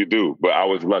do. But I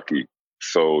was lucky.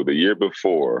 So the year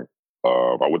before,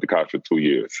 I went to college for 2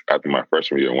 years. After my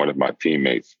freshman year, one of my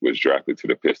teammates was drafted to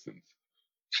the Pistons.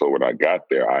 So when I got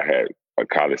there, I had a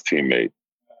college teammate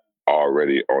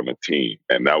already on the team.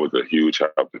 And that was a huge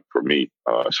help for me.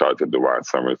 Shout out to DeWine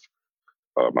Summers,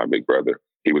 my big brother.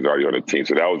 He was already on the team.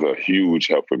 So that was a huge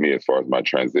help for me as far as my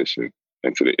transition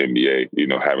into the NBA. You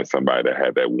know, having somebody that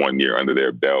had that 1 year under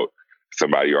their belt,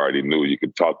 somebody you already knew you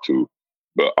could talk to.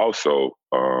 But also,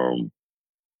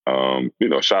 you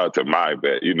know, shout out to my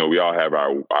vet. You know, we all have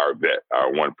our vet,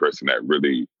 our one person that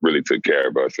really, really took care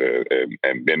of us.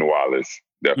 And Ben Wallace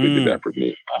definitely did that for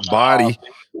me. Body.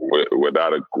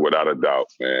 Without a doubt,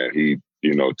 man. He,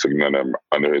 you know, took me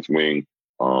under his wing.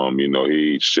 You know,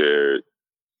 he shared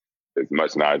as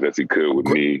much knowledge as he could with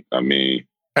me. I mean,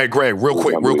 hey, Greg, real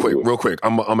quick.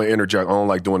 I'm gonna interject. I don't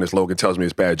like doing this. Logan tells me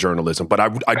it's bad journalism, but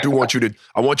I do want you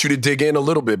to dig in a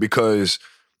little bit, because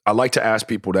I like to ask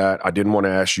people that. I didn't want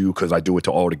to ask you because I do it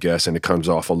to all the guests and it comes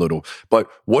off a little. But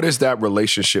what is that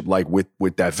relationship like with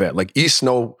that vet? Like, East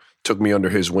Snow took me under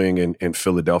his wing in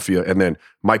Philadelphia, and then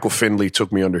Michael Finley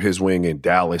took me under his wing in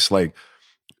Dallas. Like,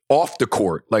 off the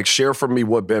court, like, share for me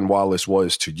what Ben Wallace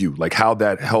was to you, like how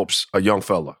that helps a young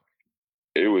fella.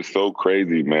 It was so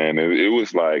crazy, man. It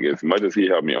was like, as much as he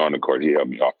helped me on the court, he helped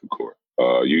me off the court.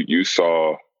 You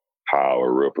saw how a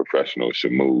real professional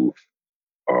should move,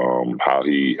 how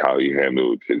he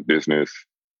handled his business,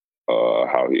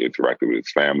 how he interacted with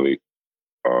his family.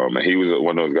 And he was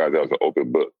one of those guys that was an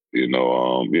open book. He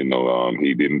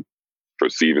didn't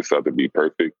perceive himself to be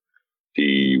perfect.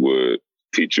 He would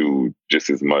teach you just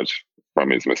as much from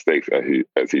his mistakes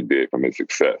as he did from his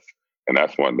success. And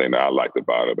that's one thing that I liked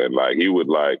about him. And like, he would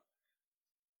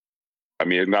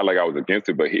it's not like I was against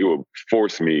it, but he would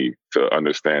force me to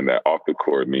understand that off the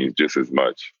court means just as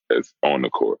much as on the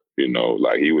court. You know,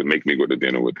 like, he would make me go to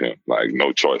dinner with him. Like,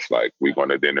 no choice. Like, we're going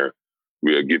to dinner.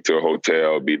 We'll get to a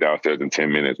hotel, be downstairs in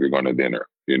 10 minutes. We're going to dinner.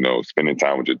 You know, spending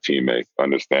time with your teammates,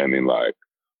 understanding, like,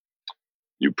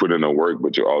 you put in the work,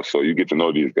 but you get to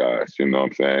know these guys. You know what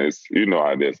I'm saying? You know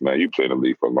how it is, man. You played in the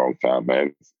league for a long time,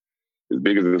 man. As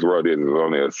big as this world is, there's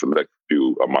only a select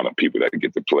few amount of people that can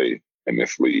get to play in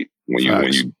this league. When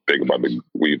you think about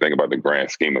the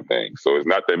grand scheme of things, so it's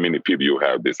not that many people you'll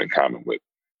have this in common with.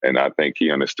 And I think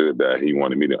he understood that. He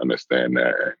wanted me to understand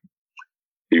that. And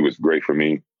he was great for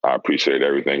me. I appreciate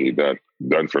everything he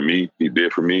done for me. He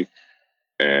did for me,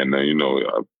 and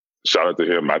shout out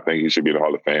to him. I think he should be in the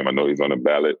Hall of Fame. I know he's on the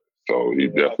ballot, so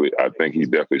I think he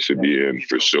definitely should be in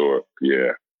for sure.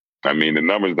 Yeah. I mean, the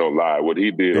numbers don't lie. What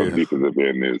he did on the defensive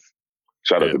end is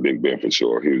shout out to Big Ben for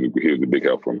sure. He was a big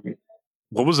help for me.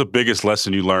 What was the biggest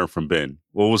lesson you learned from Ben?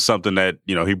 What was something that,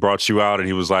 he brought you out and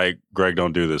he was like, Greg,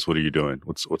 don't do this. What are you doing?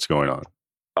 What's going on?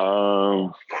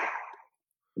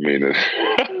 You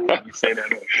say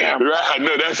that on camera. Right,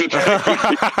 no, that's the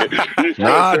thing.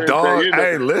 Nah, dog.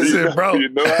 Hey, listen, bro. You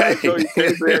can't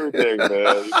say everything,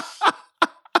 man.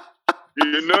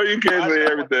 You know you can't say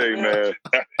everything,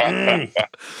 man.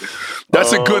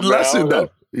 That's a good lesson, though.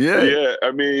 Yeah. Yeah,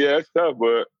 it's tough,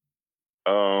 but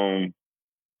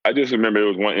I just remember it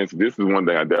was one incident. This is one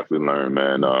thing I definitely learned,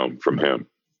 man, from him.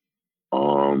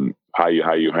 How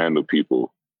you handle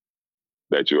people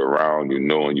that you're around,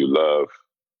 and you love,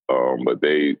 but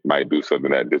they might do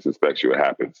something that disrespects you. It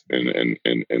happens in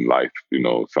life.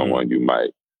 Someone you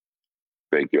might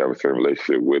think you have a certain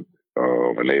relationship with,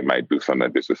 and they might do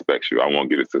something that disrespects you. I won't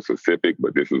get into specific,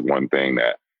 but this is one thing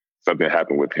that something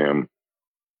happened with him.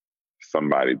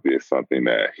 Somebody did something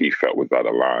that he felt was out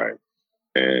of line.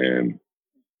 And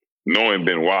knowing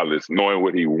Ben Wallace, knowing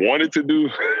what he wanted to do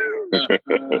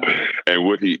and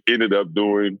what he ended up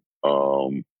doing,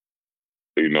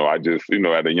 I just,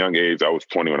 at a young age, I was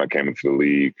 20 when I came into the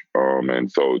league.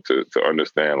 And so to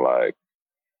understand, like,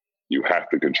 you have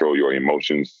to control your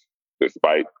emotions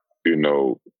despite,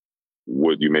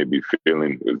 what you may be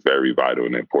feeling is very vital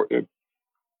and important.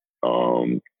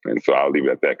 And so I'll leave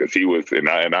it at that, because he was, and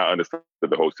I understood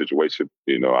the whole situation.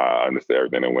 I understood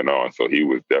everything that went on. So he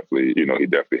was definitely, he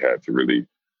definitely had to really,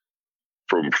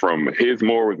 from his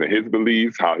morals and his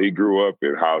beliefs, how he grew up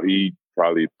and how he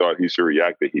probably thought he should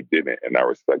react, that he didn't. And I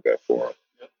respect that for him.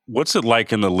 What's it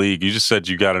like in the league? You just said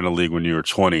you got in the league when you were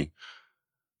 20.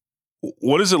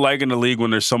 What is it like in the league when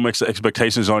there's so much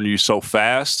expectations on you so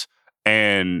fast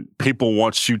and people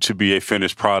want you to be a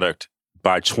finished product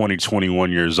by 20,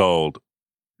 21 years old?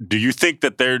 Do you think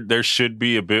that there should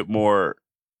be a bit more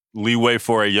leeway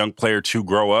for a young player to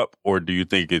grow up, or do you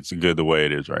think it's good the way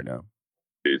it is right now?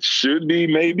 It should be,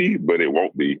 maybe, but it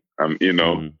won't be.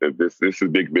 This is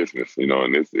big business,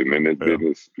 and this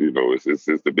business,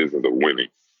 it's the business of winning.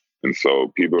 And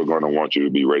so people are going to want you to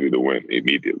be ready to win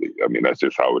immediately. That's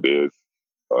just how it is.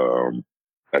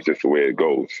 That's just the way it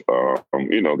goes.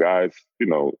 Guys,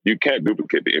 you can't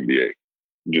duplicate the NBA.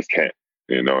 You just can't,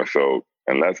 So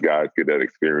unless guys get that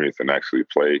experience and actually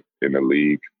play in the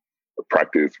league,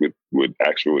 practice with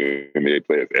actual NBA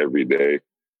players every day,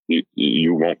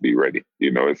 you won't be ready.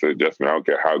 It's an adjustment. I don't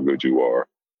care how good you are.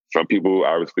 Some people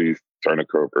obviously turn a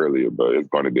curve earlier, but it's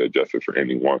going to be adjusted for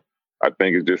anyone. I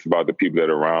think it's just about the people that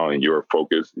are around and your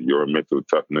focus, your mental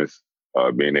toughness,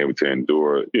 being able to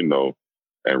endure,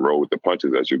 and roll with the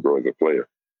punches as you grow as a player.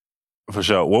 For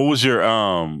sure. What was your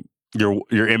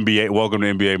NBA welcome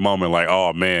to NBA moment? Like,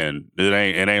 oh man, it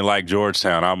ain't like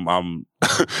Georgetown. I'm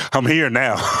I'm here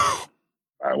now.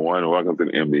 I won welcome to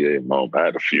the NBA moment. I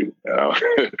had a few.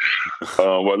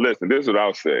 Well, listen, this is what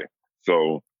I'll say.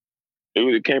 So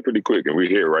it came pretty quick, and we're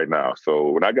here right now. So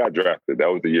when I got drafted,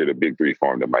 that was the year the Big Three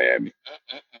formed in Miami.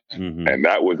 Mm-hmm. And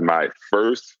that was my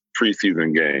first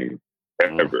preseason game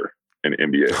ever in the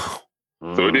NBA.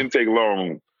 So it didn't take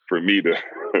long for me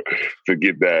to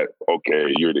get that,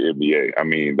 okay, you're the NBA. I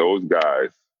mean, those guys,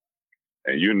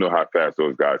 and you know how fast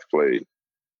those guys played.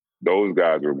 Those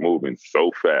guys were moving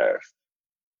so fast.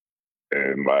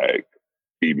 And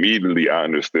immediately I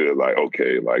understood,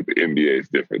 okay, the NBA is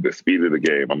different. The speed of the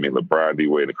game. I mean, LeBron,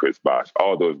 D-Wade, and Chris Bosh,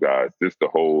 all those guys, just the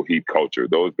whole Heat culture.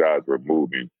 Those guys were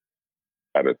moving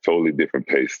at a totally different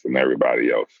pace than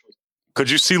everybody else. Could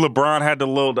you see LeBron had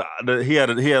he had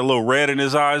a little red in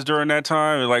his eyes during that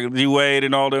time? Like D-Wade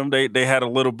and all them, they had a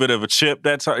little bit of a chip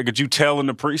that time. Could you tell in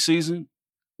the preseason?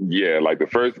 Yeah, the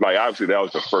first, obviously that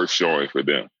was the first showing for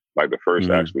them. The first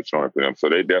actual showing for them. So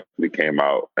they definitely came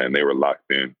out and they were locked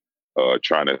in,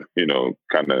 trying to,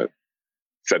 kind of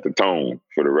set the tone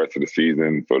for the rest of the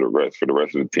season, for the rest of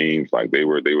the teams. They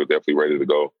were definitely ready to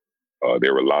go.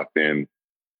 They were locked in.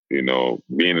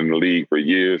 Being in the league for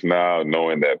years now,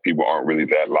 knowing that people aren't really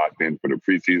that locked in for the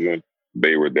preseason,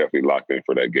 they were definitely locked in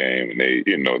for that game, and they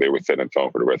were setting tone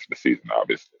for the rest of the season.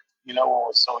 Obviously, what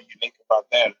was so unique about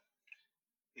them?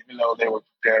 Even though they were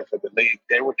prepared for the league,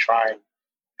 they were trying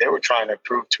to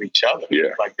prove to each other. Yeah.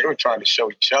 They were trying to show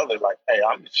each other, hey,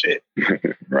 I'm the shit.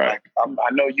 Right.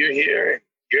 I know you're here, and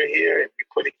we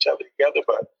put each other together,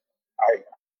 but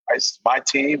it's my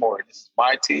team, or this is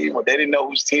my team, or they didn't know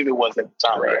whose team it was at the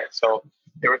time. Right. Yet. So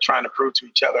they were trying to prove to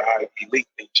each other how elite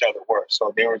each other were.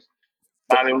 So they were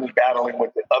not only battling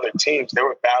with the other teams, they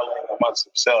were battling amongst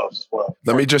themselves as well.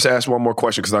 Let me just ask one more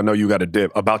question, because I know you got a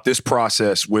dip about this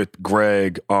process with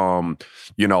Greg.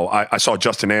 I saw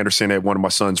Justin Anderson at one of my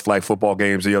son's flag football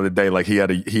games the other day. He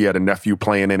had a nephew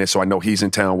playing in it, so I know he's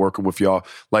in town working with y'all.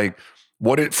 Do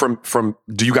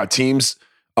you got teams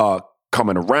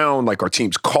coming around? Are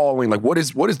teams calling? What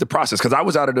is the process? Because I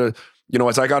was out of the,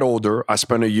 as I got older, I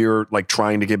spent a year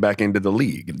trying to get back into the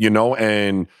league,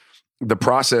 and the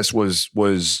process was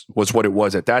what it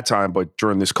was at that time. But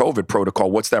during this COVID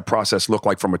protocol, what's that process look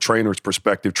like from a trainer's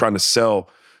perspective, trying to sell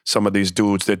some of these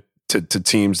dudes to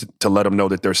teams to let them know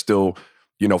that they're still,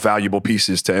 valuable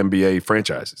pieces to NBA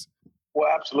franchises? Well,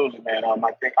 absolutely, man.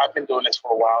 I think I've been doing this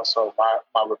for a while, so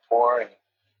my rapport and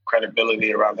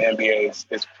credibility around the NBA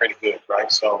is pretty good,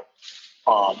 right? So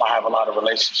I have a lot of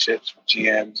relationships with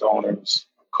GMs, owners,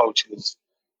 coaches,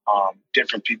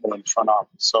 different people in the front office.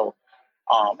 So,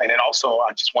 and then also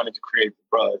I just wanted to create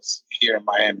the buzz here in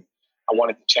Miami. I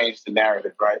wanted to change the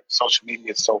narrative, right? Social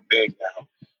media is so big now.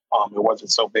 It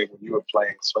wasn't so big when you were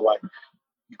playing. So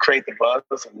you create the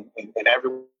buzz and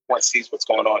everyone sees what's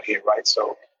going on here, right?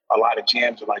 So a lot of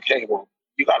GMs are like, hey, well,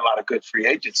 you got a lot of good free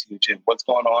agents in your gym. What's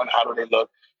going on? How do they look?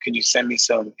 Can you send me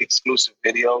some exclusive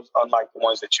videos, unlike the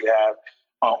ones that you have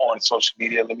on social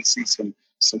media? Let me see some,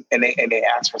 and they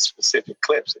ask for specific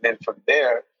clips. And then from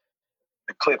there,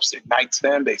 the clips ignites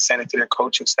them. They send it to their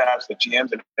coaching staffs, the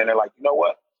GMs, and they're like, you know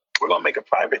what? We're going to make a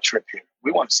private trip here.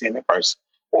 We want to see him in person,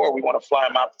 or we want to fly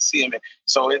him out to see him.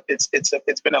 So it's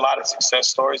been a lot of success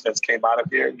stories that's came out of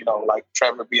here, like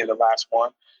Trevor being the last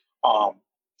one.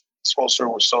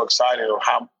 Spoelstra was so excited of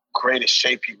how great a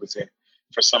shape he was in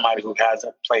for somebody who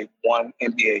hasn't played one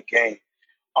NBA game.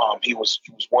 He was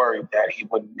worried that he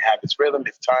wouldn't have his rhythm,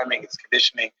 his timing, his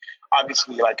conditioning.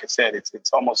 Obviously, like I said, it's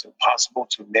almost impossible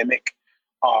to mimic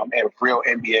a real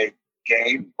NBA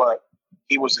game, but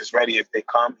he was as ready as they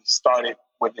come. He started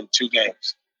within 2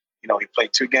 games. He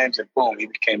played 2 games and boom, he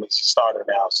became a starter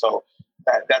now. So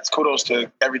that's kudos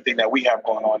to everything that we have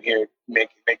going on here,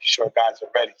 making sure guys are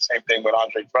ready. Same thing with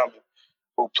Andre Drummond,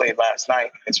 who played last night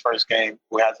in his first game,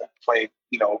 who hasn't played,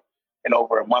 in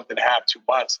over a month and a half, 2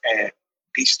 months, and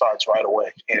he starts right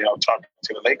away. And talking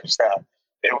to the Lakers staff,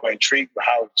 they were intrigued by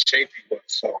how shape he was.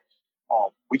 So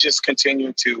we just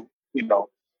continue to,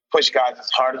 push guys as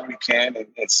hard as we can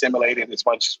and simulate it as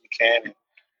much as we can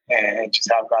and just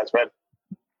have guys ready.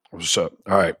 What's up?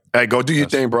 All right. Hey, go do your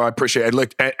thing, bro. I appreciate it.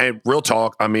 Look, and real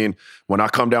talk, I mean, when I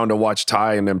come down to watch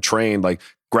Ty and them train, like,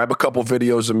 grab a couple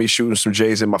videos of me shooting some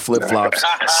J's in my flip-flops.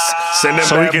 Send them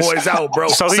bad boys out, bro.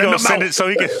 So he can send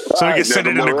it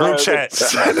in the group chat.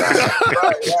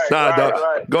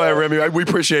 Go ahead, Remy. We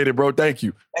appreciate it, bro. Thank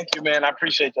you. Thank you, man. I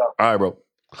appreciate y'all. All right, bro.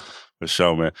 For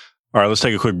sure, man. All right, let's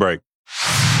take a quick break.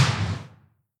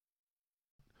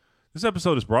 This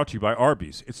episode is brought to you by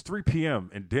Arby's. It's 3 p.m.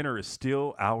 and dinner is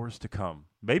still hours to come.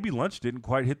 Maybe lunch didn't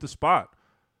quite hit the spot.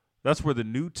 That's where the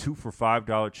new 2 for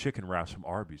 $5 chicken wraps from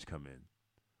Arby's come in.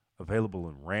 Available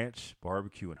in ranch,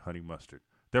 barbecue, and honey mustard.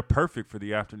 They're perfect for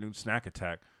the afternoon snack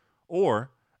attack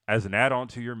or as an add-on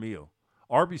to your meal.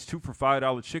 Arby's 2 for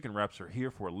 $5 chicken wraps are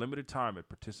here for a limited time at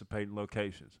participating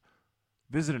locations.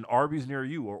 Visit an Arby's near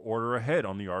you or order ahead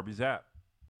on the Arby's app.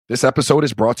 This episode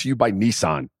is brought to you by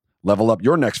Nissan. Level up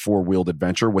your next four-wheeled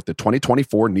adventure with the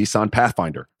 2024 Nissan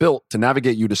Pathfinder, built to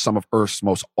navigate you to some of Earth's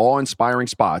most awe-inspiring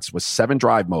spots with 7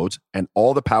 drive modes and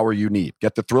all the power you need.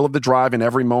 Get the thrill of the drive in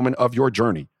every moment of your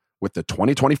journey with the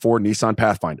 2024 Nissan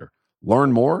Pathfinder.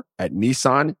 Learn more at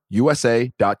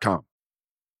nissanusa.com.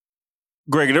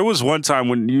 Greg, there was one time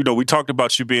when, we talked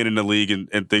about you being in the league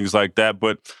and things like that,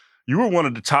 but you were one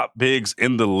of the top bigs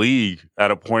in the league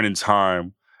at a point in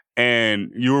time.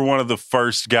 And you were one of the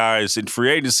first guys in free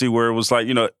agency where it was like,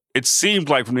 it seemed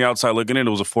like from the outside looking in,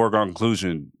 it was a foregone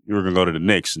conclusion you were going to go to the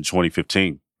Knicks in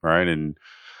 2015, right? And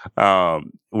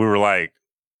we were like,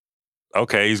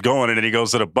 okay, he's going, and then he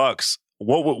goes to the Bucks.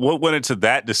 What went into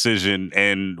that decision,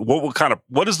 and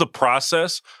what is the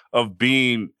process of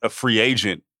being a free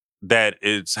agent that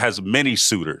has many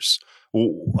suitors?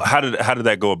 How did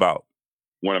that go about?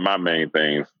 One of my main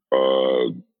things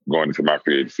going into my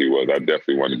free agency was I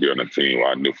definitely wanted to be on a team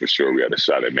where I knew for sure we had a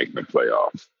shot at making the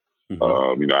playoffs.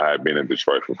 Mm-hmm. I had been in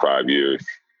Detroit for 5 years.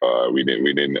 We didn't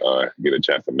get a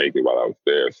chance to make it while I was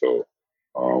there. So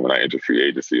when I entered free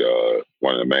agency,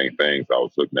 one of the main things I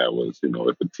was looking at was,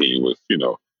 if the team was,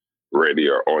 ready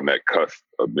or on that cusp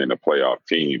of being a playoff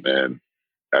team. And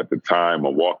at the time,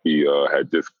 Milwaukee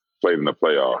had just played in the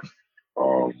playoffs.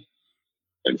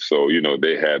 And so,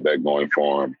 they had that going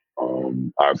for them.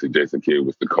 Obviously, Jason Kidd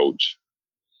was the coach.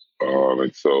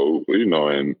 And so,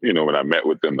 when I met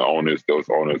with them, the owners, those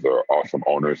owners are awesome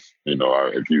owners.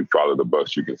 If you follow the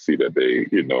Bucks, you can see that they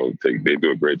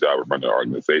do a great job of running the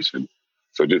organization.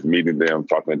 So just meeting them,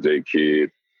 talking to Jay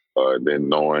Kidd, then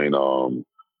knowing,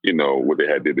 what they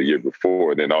had did the year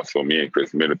before. Then also me and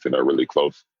Chris Middleton are really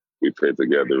close. We played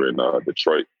together in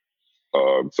Detroit.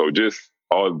 So just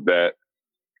all of that,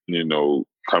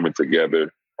 coming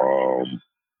together.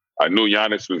 I knew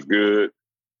Giannis was good,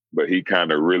 but he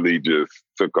kind of really just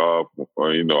took off.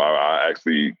 I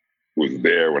actually was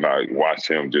there when I watched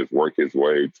him just work his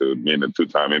way to being a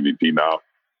 2-time MVP now.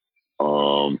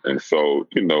 And so,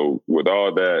 with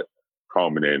all that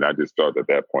culminating, I just felt at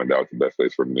that point that was the best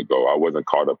place for him to go. I wasn't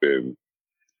caught up in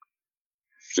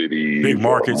cities, big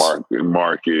markets.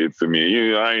 Markets. I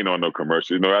mean, I ain't on no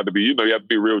commercial. You have to be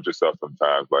real with yourself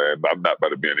sometimes. Like, I'm not about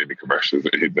to be on any commercials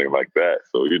or anything like that.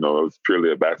 So, it was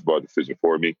purely a basketball decision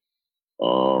for me.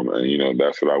 And,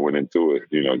 that's what I went into it,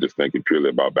 just thinking purely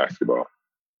about basketball.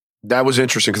 That was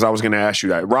interesting because I was going to ask you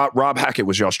that. Rob Hackett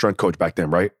was y'all strength coach back then,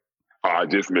 right? I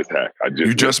just missed Hack.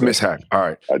 You just missed Hack. All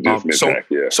right. I just missed Hack,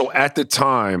 yeah. So at the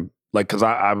time, like, because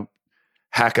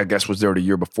Hack, I guess, was there the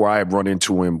year before. I had run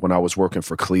into him when I was working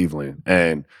for Cleveland.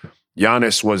 And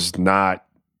Giannis was not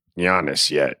Giannis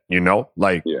yet,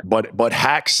 But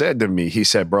Hack said to me, he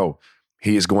said, bro,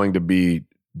 he is going to be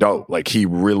dope. Like, he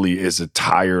really is a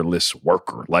tireless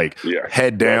worker. Like,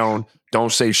 head down,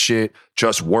 don't say shit,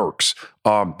 just works.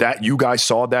 That you guys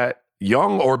saw that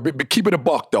young, or keep it a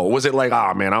buck, though? Was it like,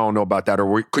 man, I don't know about that?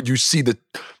 Or could you see the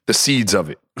seeds of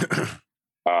it?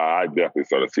 I definitely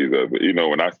saw the seeds of it.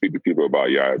 When I speak to people about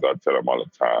Giannis, I tell them all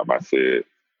the time, I said,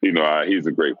 he's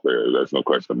a great player. There's no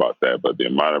question about that. But the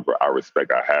amount of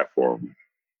respect I have for him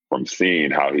from seeing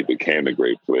how he became a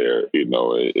great player,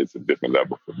 it's a different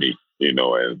level for me,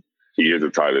 and he is a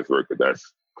tireless worker.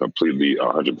 That's completely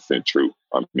 100% true.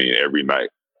 I mean, every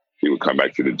night he would come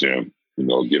back to the gym,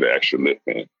 get an extra lift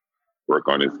in, work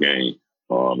on his game.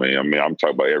 I'm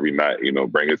talking about every night,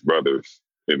 bring his brothers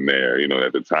in there.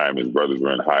 At the time, his brothers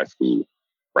were in high school.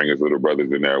 Bring his little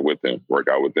brothers in there with him, work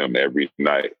out with them every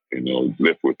night,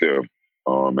 lift with them.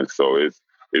 And so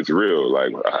it's real.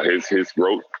 Like, his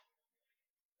growth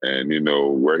and,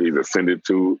 where he's ascended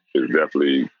to is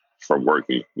definitely from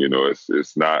working.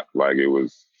 It's not like it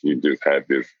was, he just had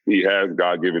this, he has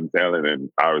God-given talent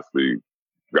and obviously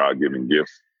God-given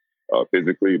gifts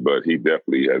physically, but he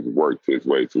definitely has worked his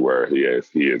way to where he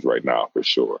is right now for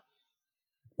sure.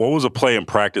 What was a play in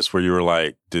practice where you were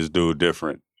like, this dude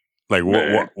different? Like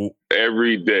Man, what?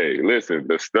 Every day. Listen,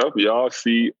 the stuff y'all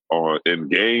see in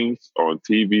games on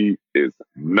TV is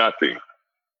nothing.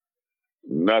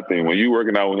 Nothing. When you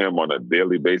working out with him on a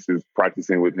daily basis,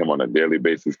 practicing with him on a daily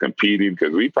basis, competing,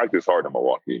 because we practice hard in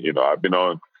Milwaukee. You know, I've been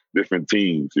on different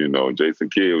teams. You know, Jason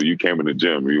Kidd, you came in the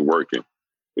gym, you were working.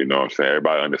 You know what I'm saying?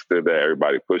 Everybody understood that.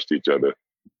 Everybody pushed each other.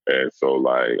 And so,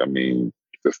 like, I mean,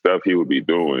 the stuff he would be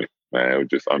doing, man, it was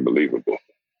just unbelievable.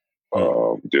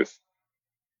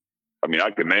 I mean,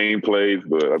 I could name plays,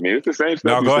 but I mean, it's the same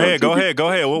stuff. No, go ahead.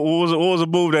 What was a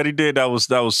move that he did that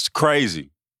was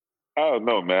crazy? I don't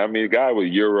know, man. I mean, a guy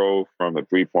would Euro from the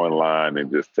 3-point line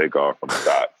and just take off from the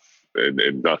dots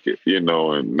and dunk it, you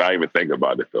know, and not even think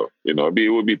about it, though. You know, it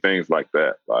would be things like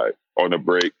that, like on the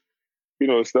break, you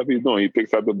know, the stuff he's doing. He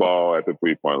picks up the ball at the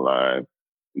 3-point line,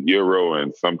 Euro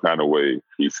in some kind of way,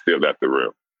 he's still at the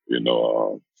rim, you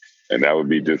know, and that would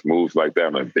be just moves like that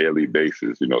on a daily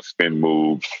basis, you know, spin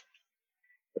moves,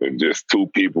 and just two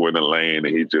people in the lane,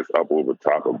 and he just up over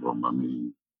top of them. I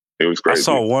mean, it was crazy. I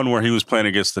saw one where he was playing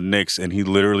against the Knicks, and he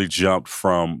literally jumped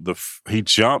from the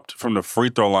free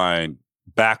throw line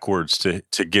backwards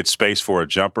to get space for a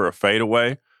jumper, a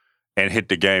fadeaway, and hit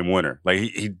the game winner. Like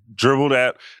he dribbled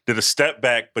did a step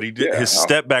back, but his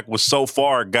step back was so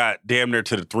far, got damn near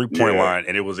to the 3-point line,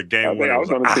 and it was a game winner. I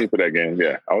was on the team for that game.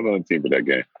 Yeah, I was on the team for that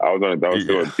game. I was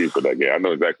still on the team for that game. I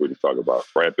know exactly what you're talking about.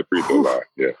 Right at the free throw line.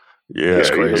 Yeah. Yeah, that's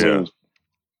crazy.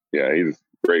 He's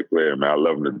a great player, man. I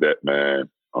love him to death, man.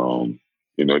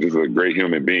 You know, just a great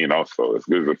human being also. As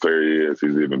good as a player he is,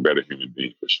 he's an even better human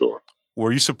being for sure.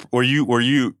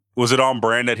 Was it on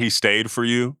brand that he stayed for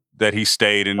you? That he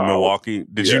stayed in Milwaukee?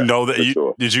 Did you know that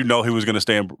sure. Did you know he was going to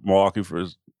stay in Milwaukee for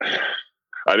his?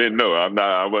 I didn't know.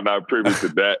 I was not privy to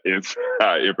that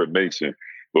inside information.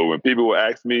 But when people would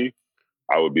ask me,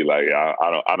 I would be like,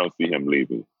 I don't see him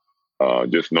leaving.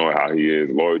 Just knowing how he is,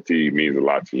 loyalty means a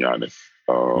lot to Giannis.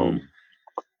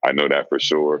 I know that for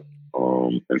sure.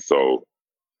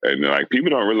 And like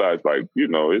people don't realize, like, you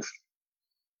know, it's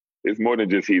more than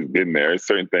just he's been there. It's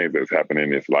certain things that's happened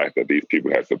in his life that these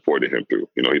people have supported him through.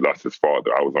 You know, he lost his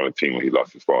father. I was on a team when he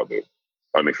lost his father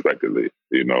unexpectedly.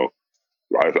 You know,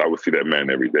 I would see that man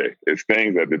every day. It's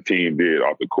things that the team did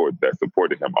off the court that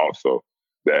supported him also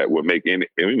that would make any,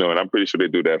 you know, and I'm pretty sure they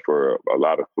do that for a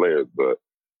lot of players, but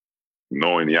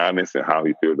knowing Giannis and how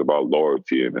he feels about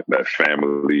loyalty and that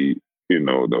family, you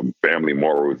know, the family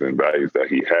morals and values that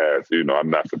he has, you know, I'm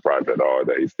not surprised at all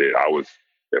that he stayed.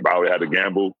 If I would have had to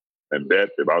gamble and bet,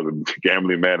 if I was a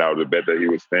gambling man, I would have bet that he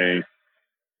was staying.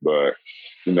 But,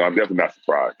 you know, I'm definitely not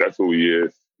surprised. That's who he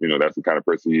is. You know, that's the kind of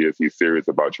person he is. He's serious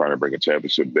about trying to bring a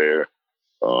championship there.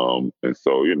 And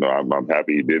so, you know, I'm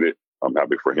happy he did it. I'm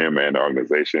happy for him and the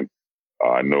organization.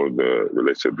 I know the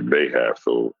relationship that they have.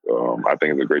 So I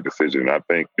think it's a great decision. I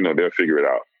think, you know, they'll figure it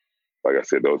out. Like I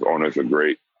said, those owners are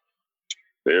great.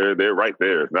 They're right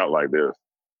there. It's not like they're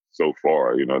so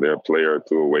far. You know, they're a player or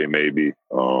two away maybe.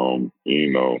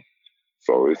 You know,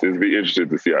 so it's be interesting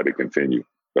to see how they continue.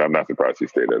 But I'm not surprised he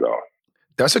stayed at all.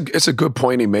 It's a good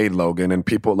point he made, Logan. And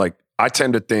people, like, I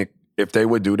tend to think if they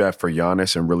would do that for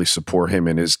Giannis and really support him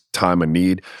in his time of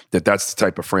need, that's the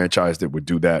type of franchise that would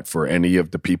do that for any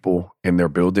of the people in their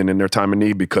building in their time of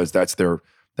need, because that's their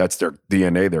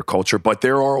DNA, their culture. But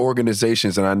there are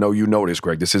organizations, and I know you know this,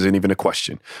 Greg, this isn't even a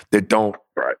question, that don't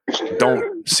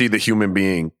see the human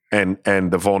being and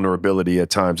the vulnerability at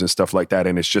times and stuff like that.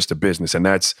 And it's just a business. And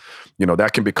that's, you know,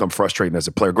 that can become frustrating as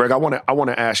a player. Greg, I want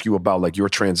to ask you about like your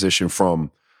transition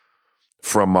from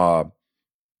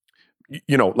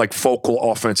you know, like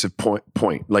focal offensive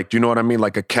point. Like, do you know what I mean?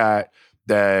 Like a cat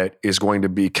that is going to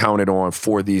be counted on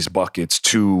for these buckets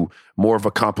to more of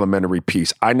a complementary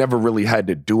piece. I never really had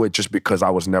to do it just because I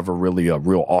was never really a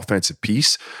real offensive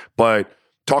piece. But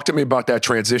talk to me about that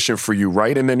transition for you,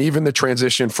 right? And then even the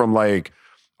transition from like,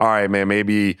 all right, man,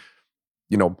 maybe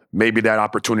that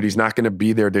opportunity is not going to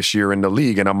be there this year in the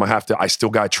league, and I'm going to have to, I still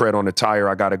got tread on the tire.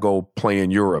 I got to go play in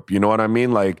Europe. You know what I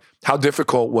mean? Like, how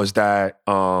difficult was that?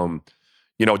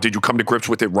 You know, did you come to grips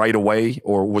with it right away,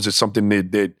 or was it something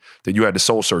that you had to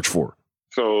soul search for?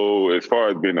 So as far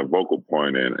as being a vocal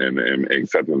point and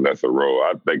accepting that's a role,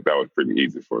 I think that was pretty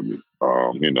easy for me.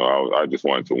 You know, I just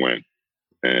wanted to win.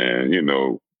 And, you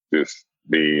know, just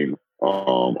being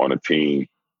on a team,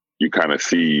 you kind of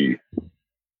see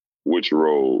which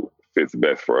role fits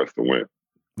best for us to win.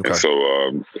 Okay. And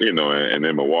so, you know, and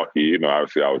in Milwaukee, you know,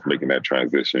 obviously I was making that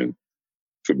transition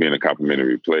to being a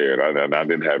complimentary player. And I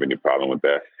didn't have any problem with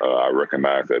that. I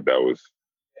recognized that was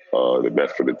the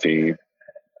best for the team.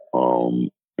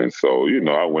 And so,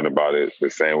 I went about it the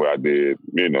same way I did,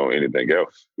 anything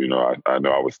else. I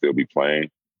know I would still be playing.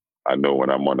 I know when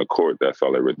I'm on the court, that's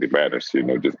all that really matters,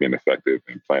 just being effective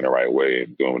and playing the right way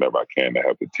and doing whatever I can to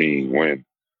help the team win.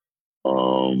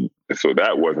 And so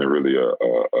that wasn't really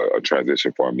a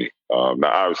transition for me. Now,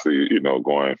 obviously,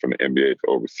 going from the NBA to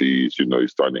overseas, you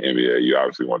start in the NBA, you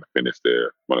obviously want to finish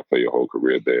there, want to play your whole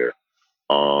career there.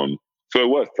 So it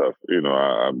was tough.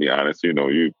 I'll be honest,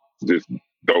 you just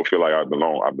don't feel like I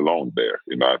belong there.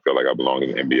 I feel like I belong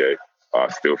in the NBA. I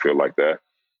still feel like that.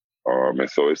 And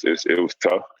so it was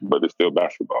tough, but it's still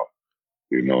basketball,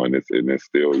 and it's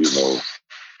still,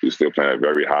 you're still playing at a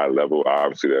very high level.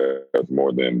 Obviously, there's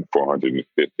more than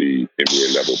 450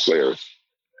 NBA level players.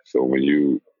 So when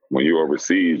you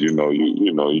overseas,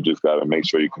 you just got to make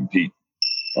sure you compete,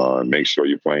 make sure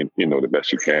you're playing, the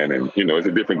best you can, and it's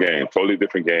a different game, totally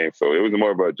different game. So it was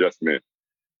more of an adjustment,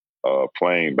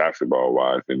 playing basketball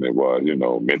wise than it was,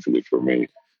 mentally for me.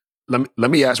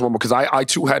 Let me ask one more, because I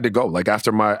too had to go. Like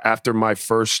after my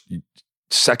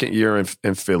second year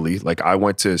in Philly, like I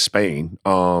went to Spain.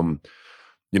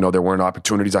 There weren't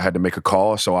opportunities. I had to make a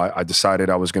call, so I decided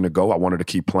I was going to go. I wanted to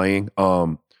keep playing.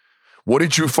 What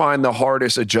did you find the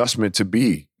hardest adjustment to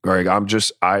be, Greg? I'll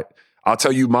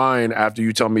tell you mine after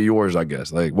you tell me yours, I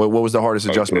guess. Like, what was the hardest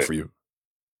adjustment for you?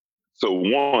 So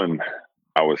one,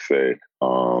 I would say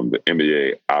the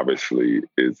NBA obviously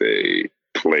is a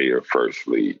player-first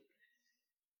league.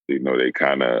 They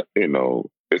kind of,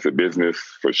 it's a business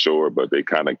for sure, but they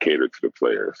kind of cater to the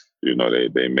players.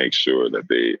 They make sure that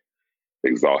they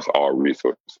exhaust all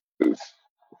resources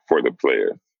for the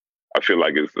players. I feel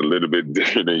like it's a little bit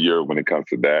different in Europe when it comes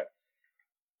to that.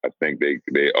 I think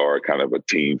they are kind of a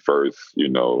team first,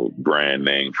 brand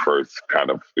name first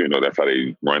kind of, that's how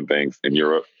they run things in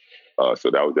Europe. So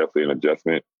that was definitely an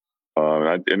adjustment.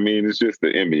 It's just the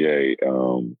NBA.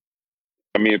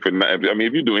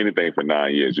 If you do anything for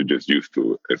 9 years, you're just used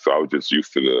to it. And so I was just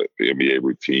used to the NBA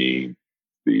routine,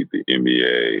 the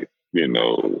NBA,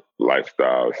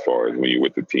 lifestyle as far as when you're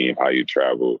with the team, how you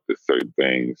travel, there's certain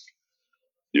things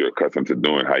you're accustomed to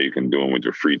doing, how you can do them with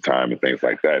your free time and things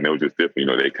like that. And it was just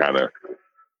different. They kind of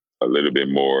a little bit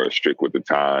more strict with the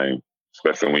time,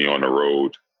 especially when you're on the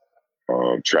road.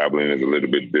 Traveling is a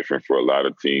little bit different for a lot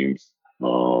of teams.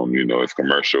 It's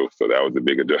commercial, so that was a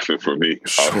big adjustment for me.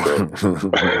 Also, a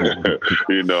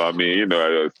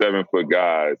 7-foot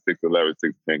guy, 6'11",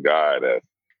 6'10" gu'y that's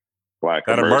flying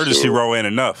commercial. That emergency row ain't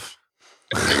enough.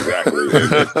 Exactly.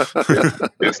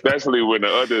 Especially when the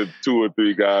other 2 or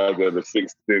 3 guys that are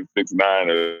 6'10", 6'9"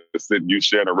 are sitting, you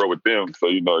sharing a row with them. So,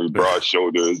 your broad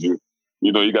shoulders, you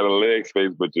got a leg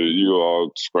space, but you're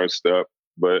all scrunched up.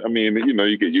 But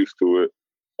you get used to it.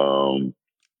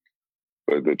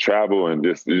 But the travel and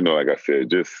just, like I said,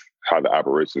 just how the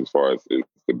operation as far as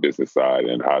the business side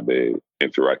and how they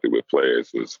interacted with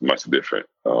players was much different.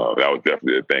 That was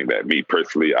definitely a thing that me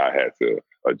personally, I had to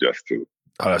adjust to.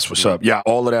 Oh, that's what's up. Yeah,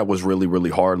 all of that was really, really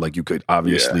hard. Like you could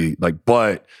obviously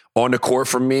but on the court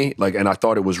for me, and I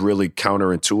thought it was really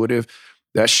counterintuitive.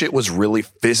 That shit was really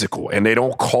physical, and they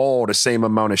don't call the same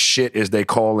amount of shit as they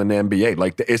call in the NBA.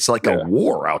 Like it's like a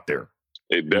war out there.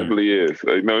 It definitely is.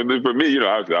 For me,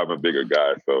 obviously I'm a bigger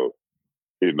guy, so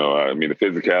the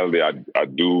physicality, I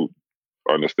do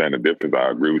understand the difference. I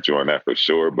agree with you on that for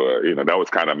sure. But that was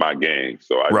kind of my game,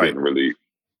 so I didn't really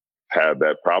have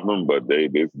that problem. But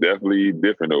it's definitely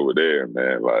different over there,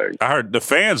 man. Like I heard the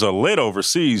fans are lit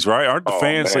overseas, right? Aren't the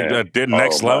fans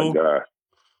next level? God.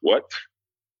 What?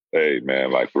 Hey,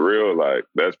 man, for real,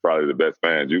 that's probably the best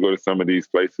fans. You go to some of these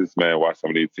places, man, watch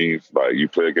some of these teams, you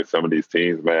play against some of these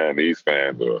teams, man, these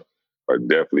fans are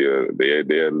definitely,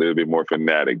 they're a little bit more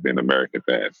fanatic than American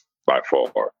fans, by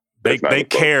far. They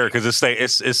care because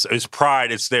it's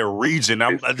pride, it's their region.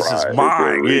 This is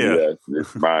mine,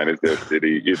 it's mine, it's their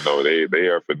city. They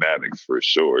are fanatics for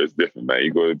sure. It's different, man.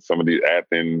 You go to some of these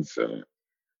Athens, some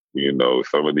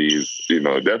of these,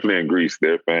 definitely in Greece,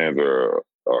 their fans are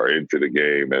into the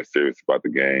game. They're serious about the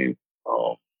game.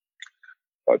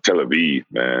 Tel Aviv,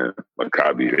 man,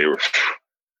 Maccabi, they were.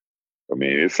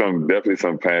 It's definitely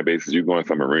some fan bases. You go in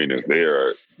some arenas, they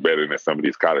are better than some of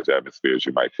these college atmospheres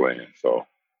you might play in. So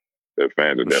their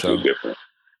fans are definitely different.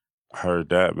 I heard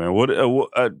that, man.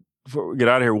 Before we get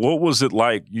out of here, what was it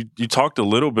like? You talked a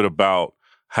little bit about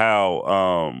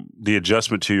how the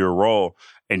adjustment to your role,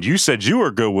 and you said you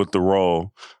were good with the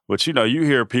role, but you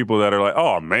hear people that are like,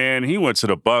 oh man, he went to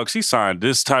the Bucks, he signed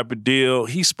this type of deal,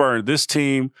 he spurned this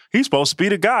team, he's supposed to be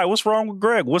the guy. What's wrong with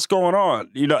Greg? What's going on?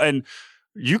 And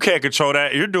you can't control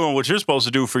that. You're doing what you're supposed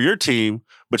to do for your team,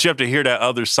 but you have to hear that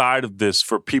other side of this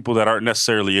for people that aren't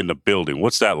necessarily in the building.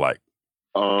 What's that like?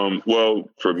 Well,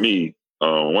 for me,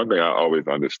 one thing I always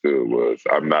understood was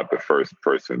I'm not the first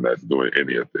person that's doing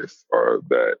any of this or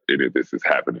that any of this is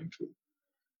happening to.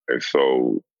 And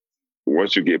so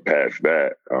once you get past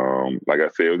that, like I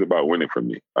said, it was about winning for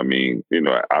me. I mean,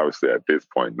 obviously at this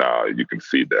point now, you can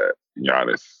see that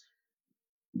Giannis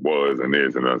was and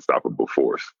is an unstoppable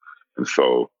force. And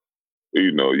so,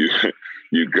 you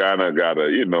gotta,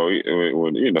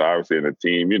 when, obviously in a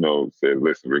team, says,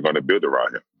 listen, we're going to build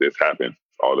around him. This happens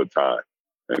all the time.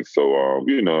 And so,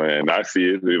 and I see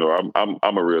it,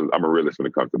 I'm a realist when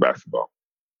it comes to basketball.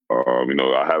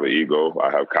 I have an ego,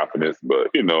 I have confidence, but,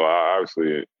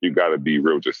 obviously you got to be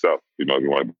real with yourself, if you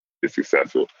want to be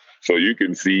successful. So you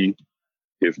can see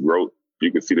his growth,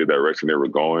 you can see the direction they were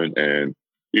going. And,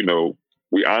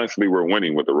 we honestly were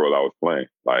winning with the role I was playing.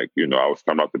 Like, I was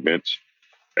coming off the bench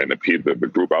and the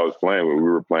group I was playing with, we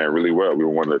were playing really well. We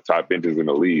were one of the top benches in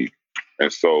the league.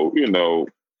 And so,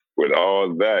 with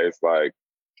all that, it's like,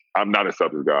 I'm not a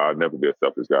selfish guy. I'll never be a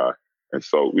selfish guy. And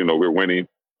so, we're winning.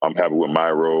 I'm happy with my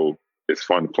role. It's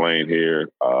fun playing here.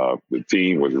 The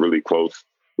team was really close.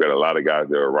 We had a lot of guys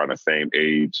that were around the same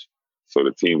age. So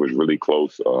the team was really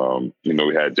close.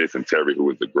 We had Jason Terry, who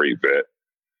was a great vet.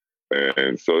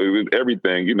 And so it was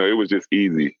everything, it was just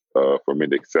easy for me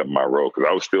to accept my role because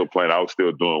I was still playing. I was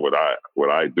still doing what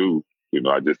I do.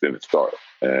 I just didn't start.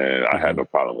 And I had no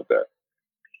problem with that.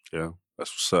 Yeah,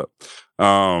 that's what's up.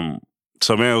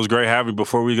 So, man, it was great having you.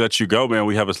 Before we let you go, man,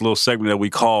 we have this little segment that we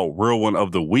call Real One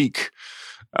of the Week,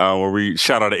 where we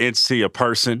shout out an entity, a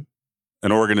person,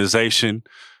 an organization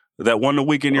that won the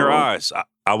week in your eyes.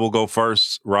 I will go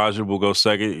first. Raja will go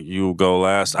second. You will go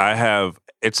last.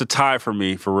 It's a tie for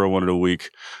me for Real One of the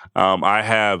Week. I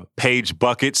have Paige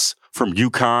Buckets from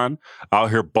UConn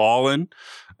out here balling.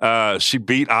 She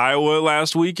beat Iowa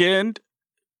last weekend.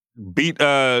 Beat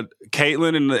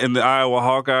Caitlin in the Iowa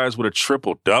Hawkeyes with a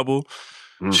triple-double.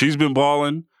 She's been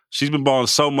balling. She's been balling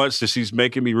so much that she's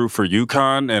making me root for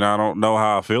UConn, and I don't know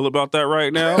how I feel about that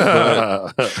right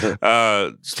now.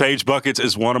 But Paige Buckets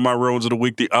is one of my Real Ones of the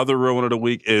Week. The other Real One of the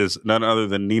Week is none other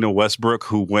than Nina Westbrook,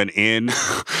 who went in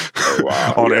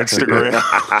on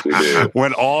Instagram.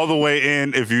 Went all the way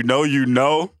in. If you know, you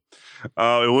know.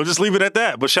 We'll just leave it at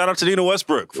that. But shout out to Nina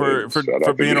Westbrook for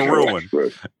being a real one.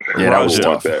 Yeah, that was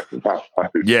tough.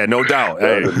 Yeah, no doubt.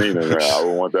 Hey. Nina, man. I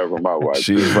would want that for my wife.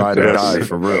 She's right or die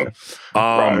for real.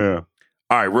 All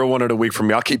right, Real One of the Week for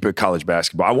me. I'll keep it college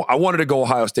basketball. I wanted to go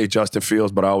Ohio State Justin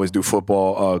Fields, but I always do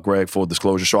football, Greg, full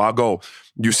disclosure. So I'll go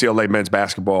UCLA men's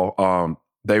basketball.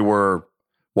 They were,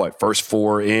 first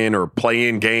four in or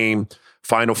play-in game.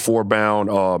 Final four bound,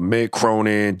 Mick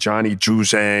Cronin, Johnny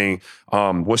Juzang,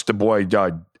 what's the boy,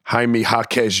 Jaime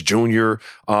Jaquez Jr.,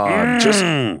 just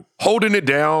holding it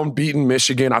down, beating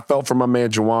Michigan. I felt for my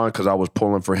man Juwan because I was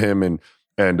pulling for him and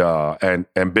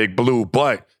Big Blue,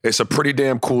 but it's a pretty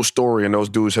damn cool story, and those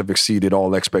dudes have exceeded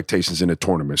all expectations in the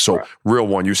tournament. So, Real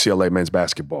One, UCLA men's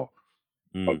basketball.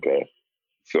 Okay.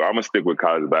 So I'm going to stick with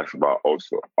college basketball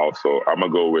also. I'm going to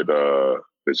go with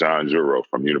Dejan Juro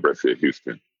from University of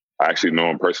Houston. I actually know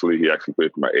him personally. He actually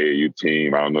played for my AAU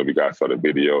team. I don't know if you guys saw the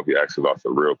video. He actually lost a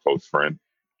real close friend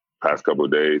past couple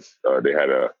of days. They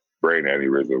had a brain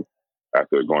aneurysm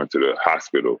after going to the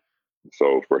hospital.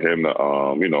 So for him to,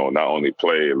 not only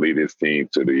play and lead his team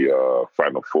to the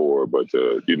Final Four, but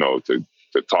to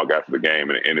talk after the game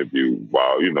in an interview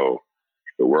while,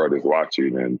 the world is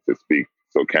watching and to speak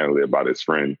so candidly about his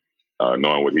friend,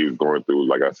 knowing what he was going through,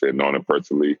 like I said, knowing him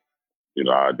personally.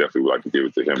 I definitely would like to give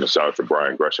it to him. And shout out to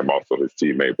Brian Gresham, also his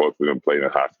teammate. Both of them played in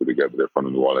high school together. They're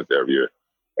from New Orleans every year.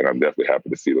 And I'm definitely happy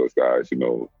to see those guys,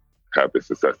 have the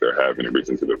success they're having and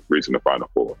reaching the Final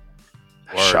Four.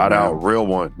 Shout out, Real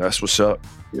One. That's what's up.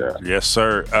 Yeah. Yes,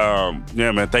 sir.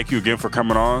 Man, thank you again for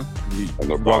coming on.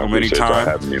 No welcome anytime.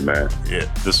 Having me, man. Yeah,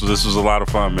 this was a lot of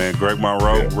fun, man. Greg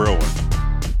Monroe, Real One.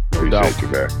 Appreciate you,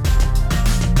 man.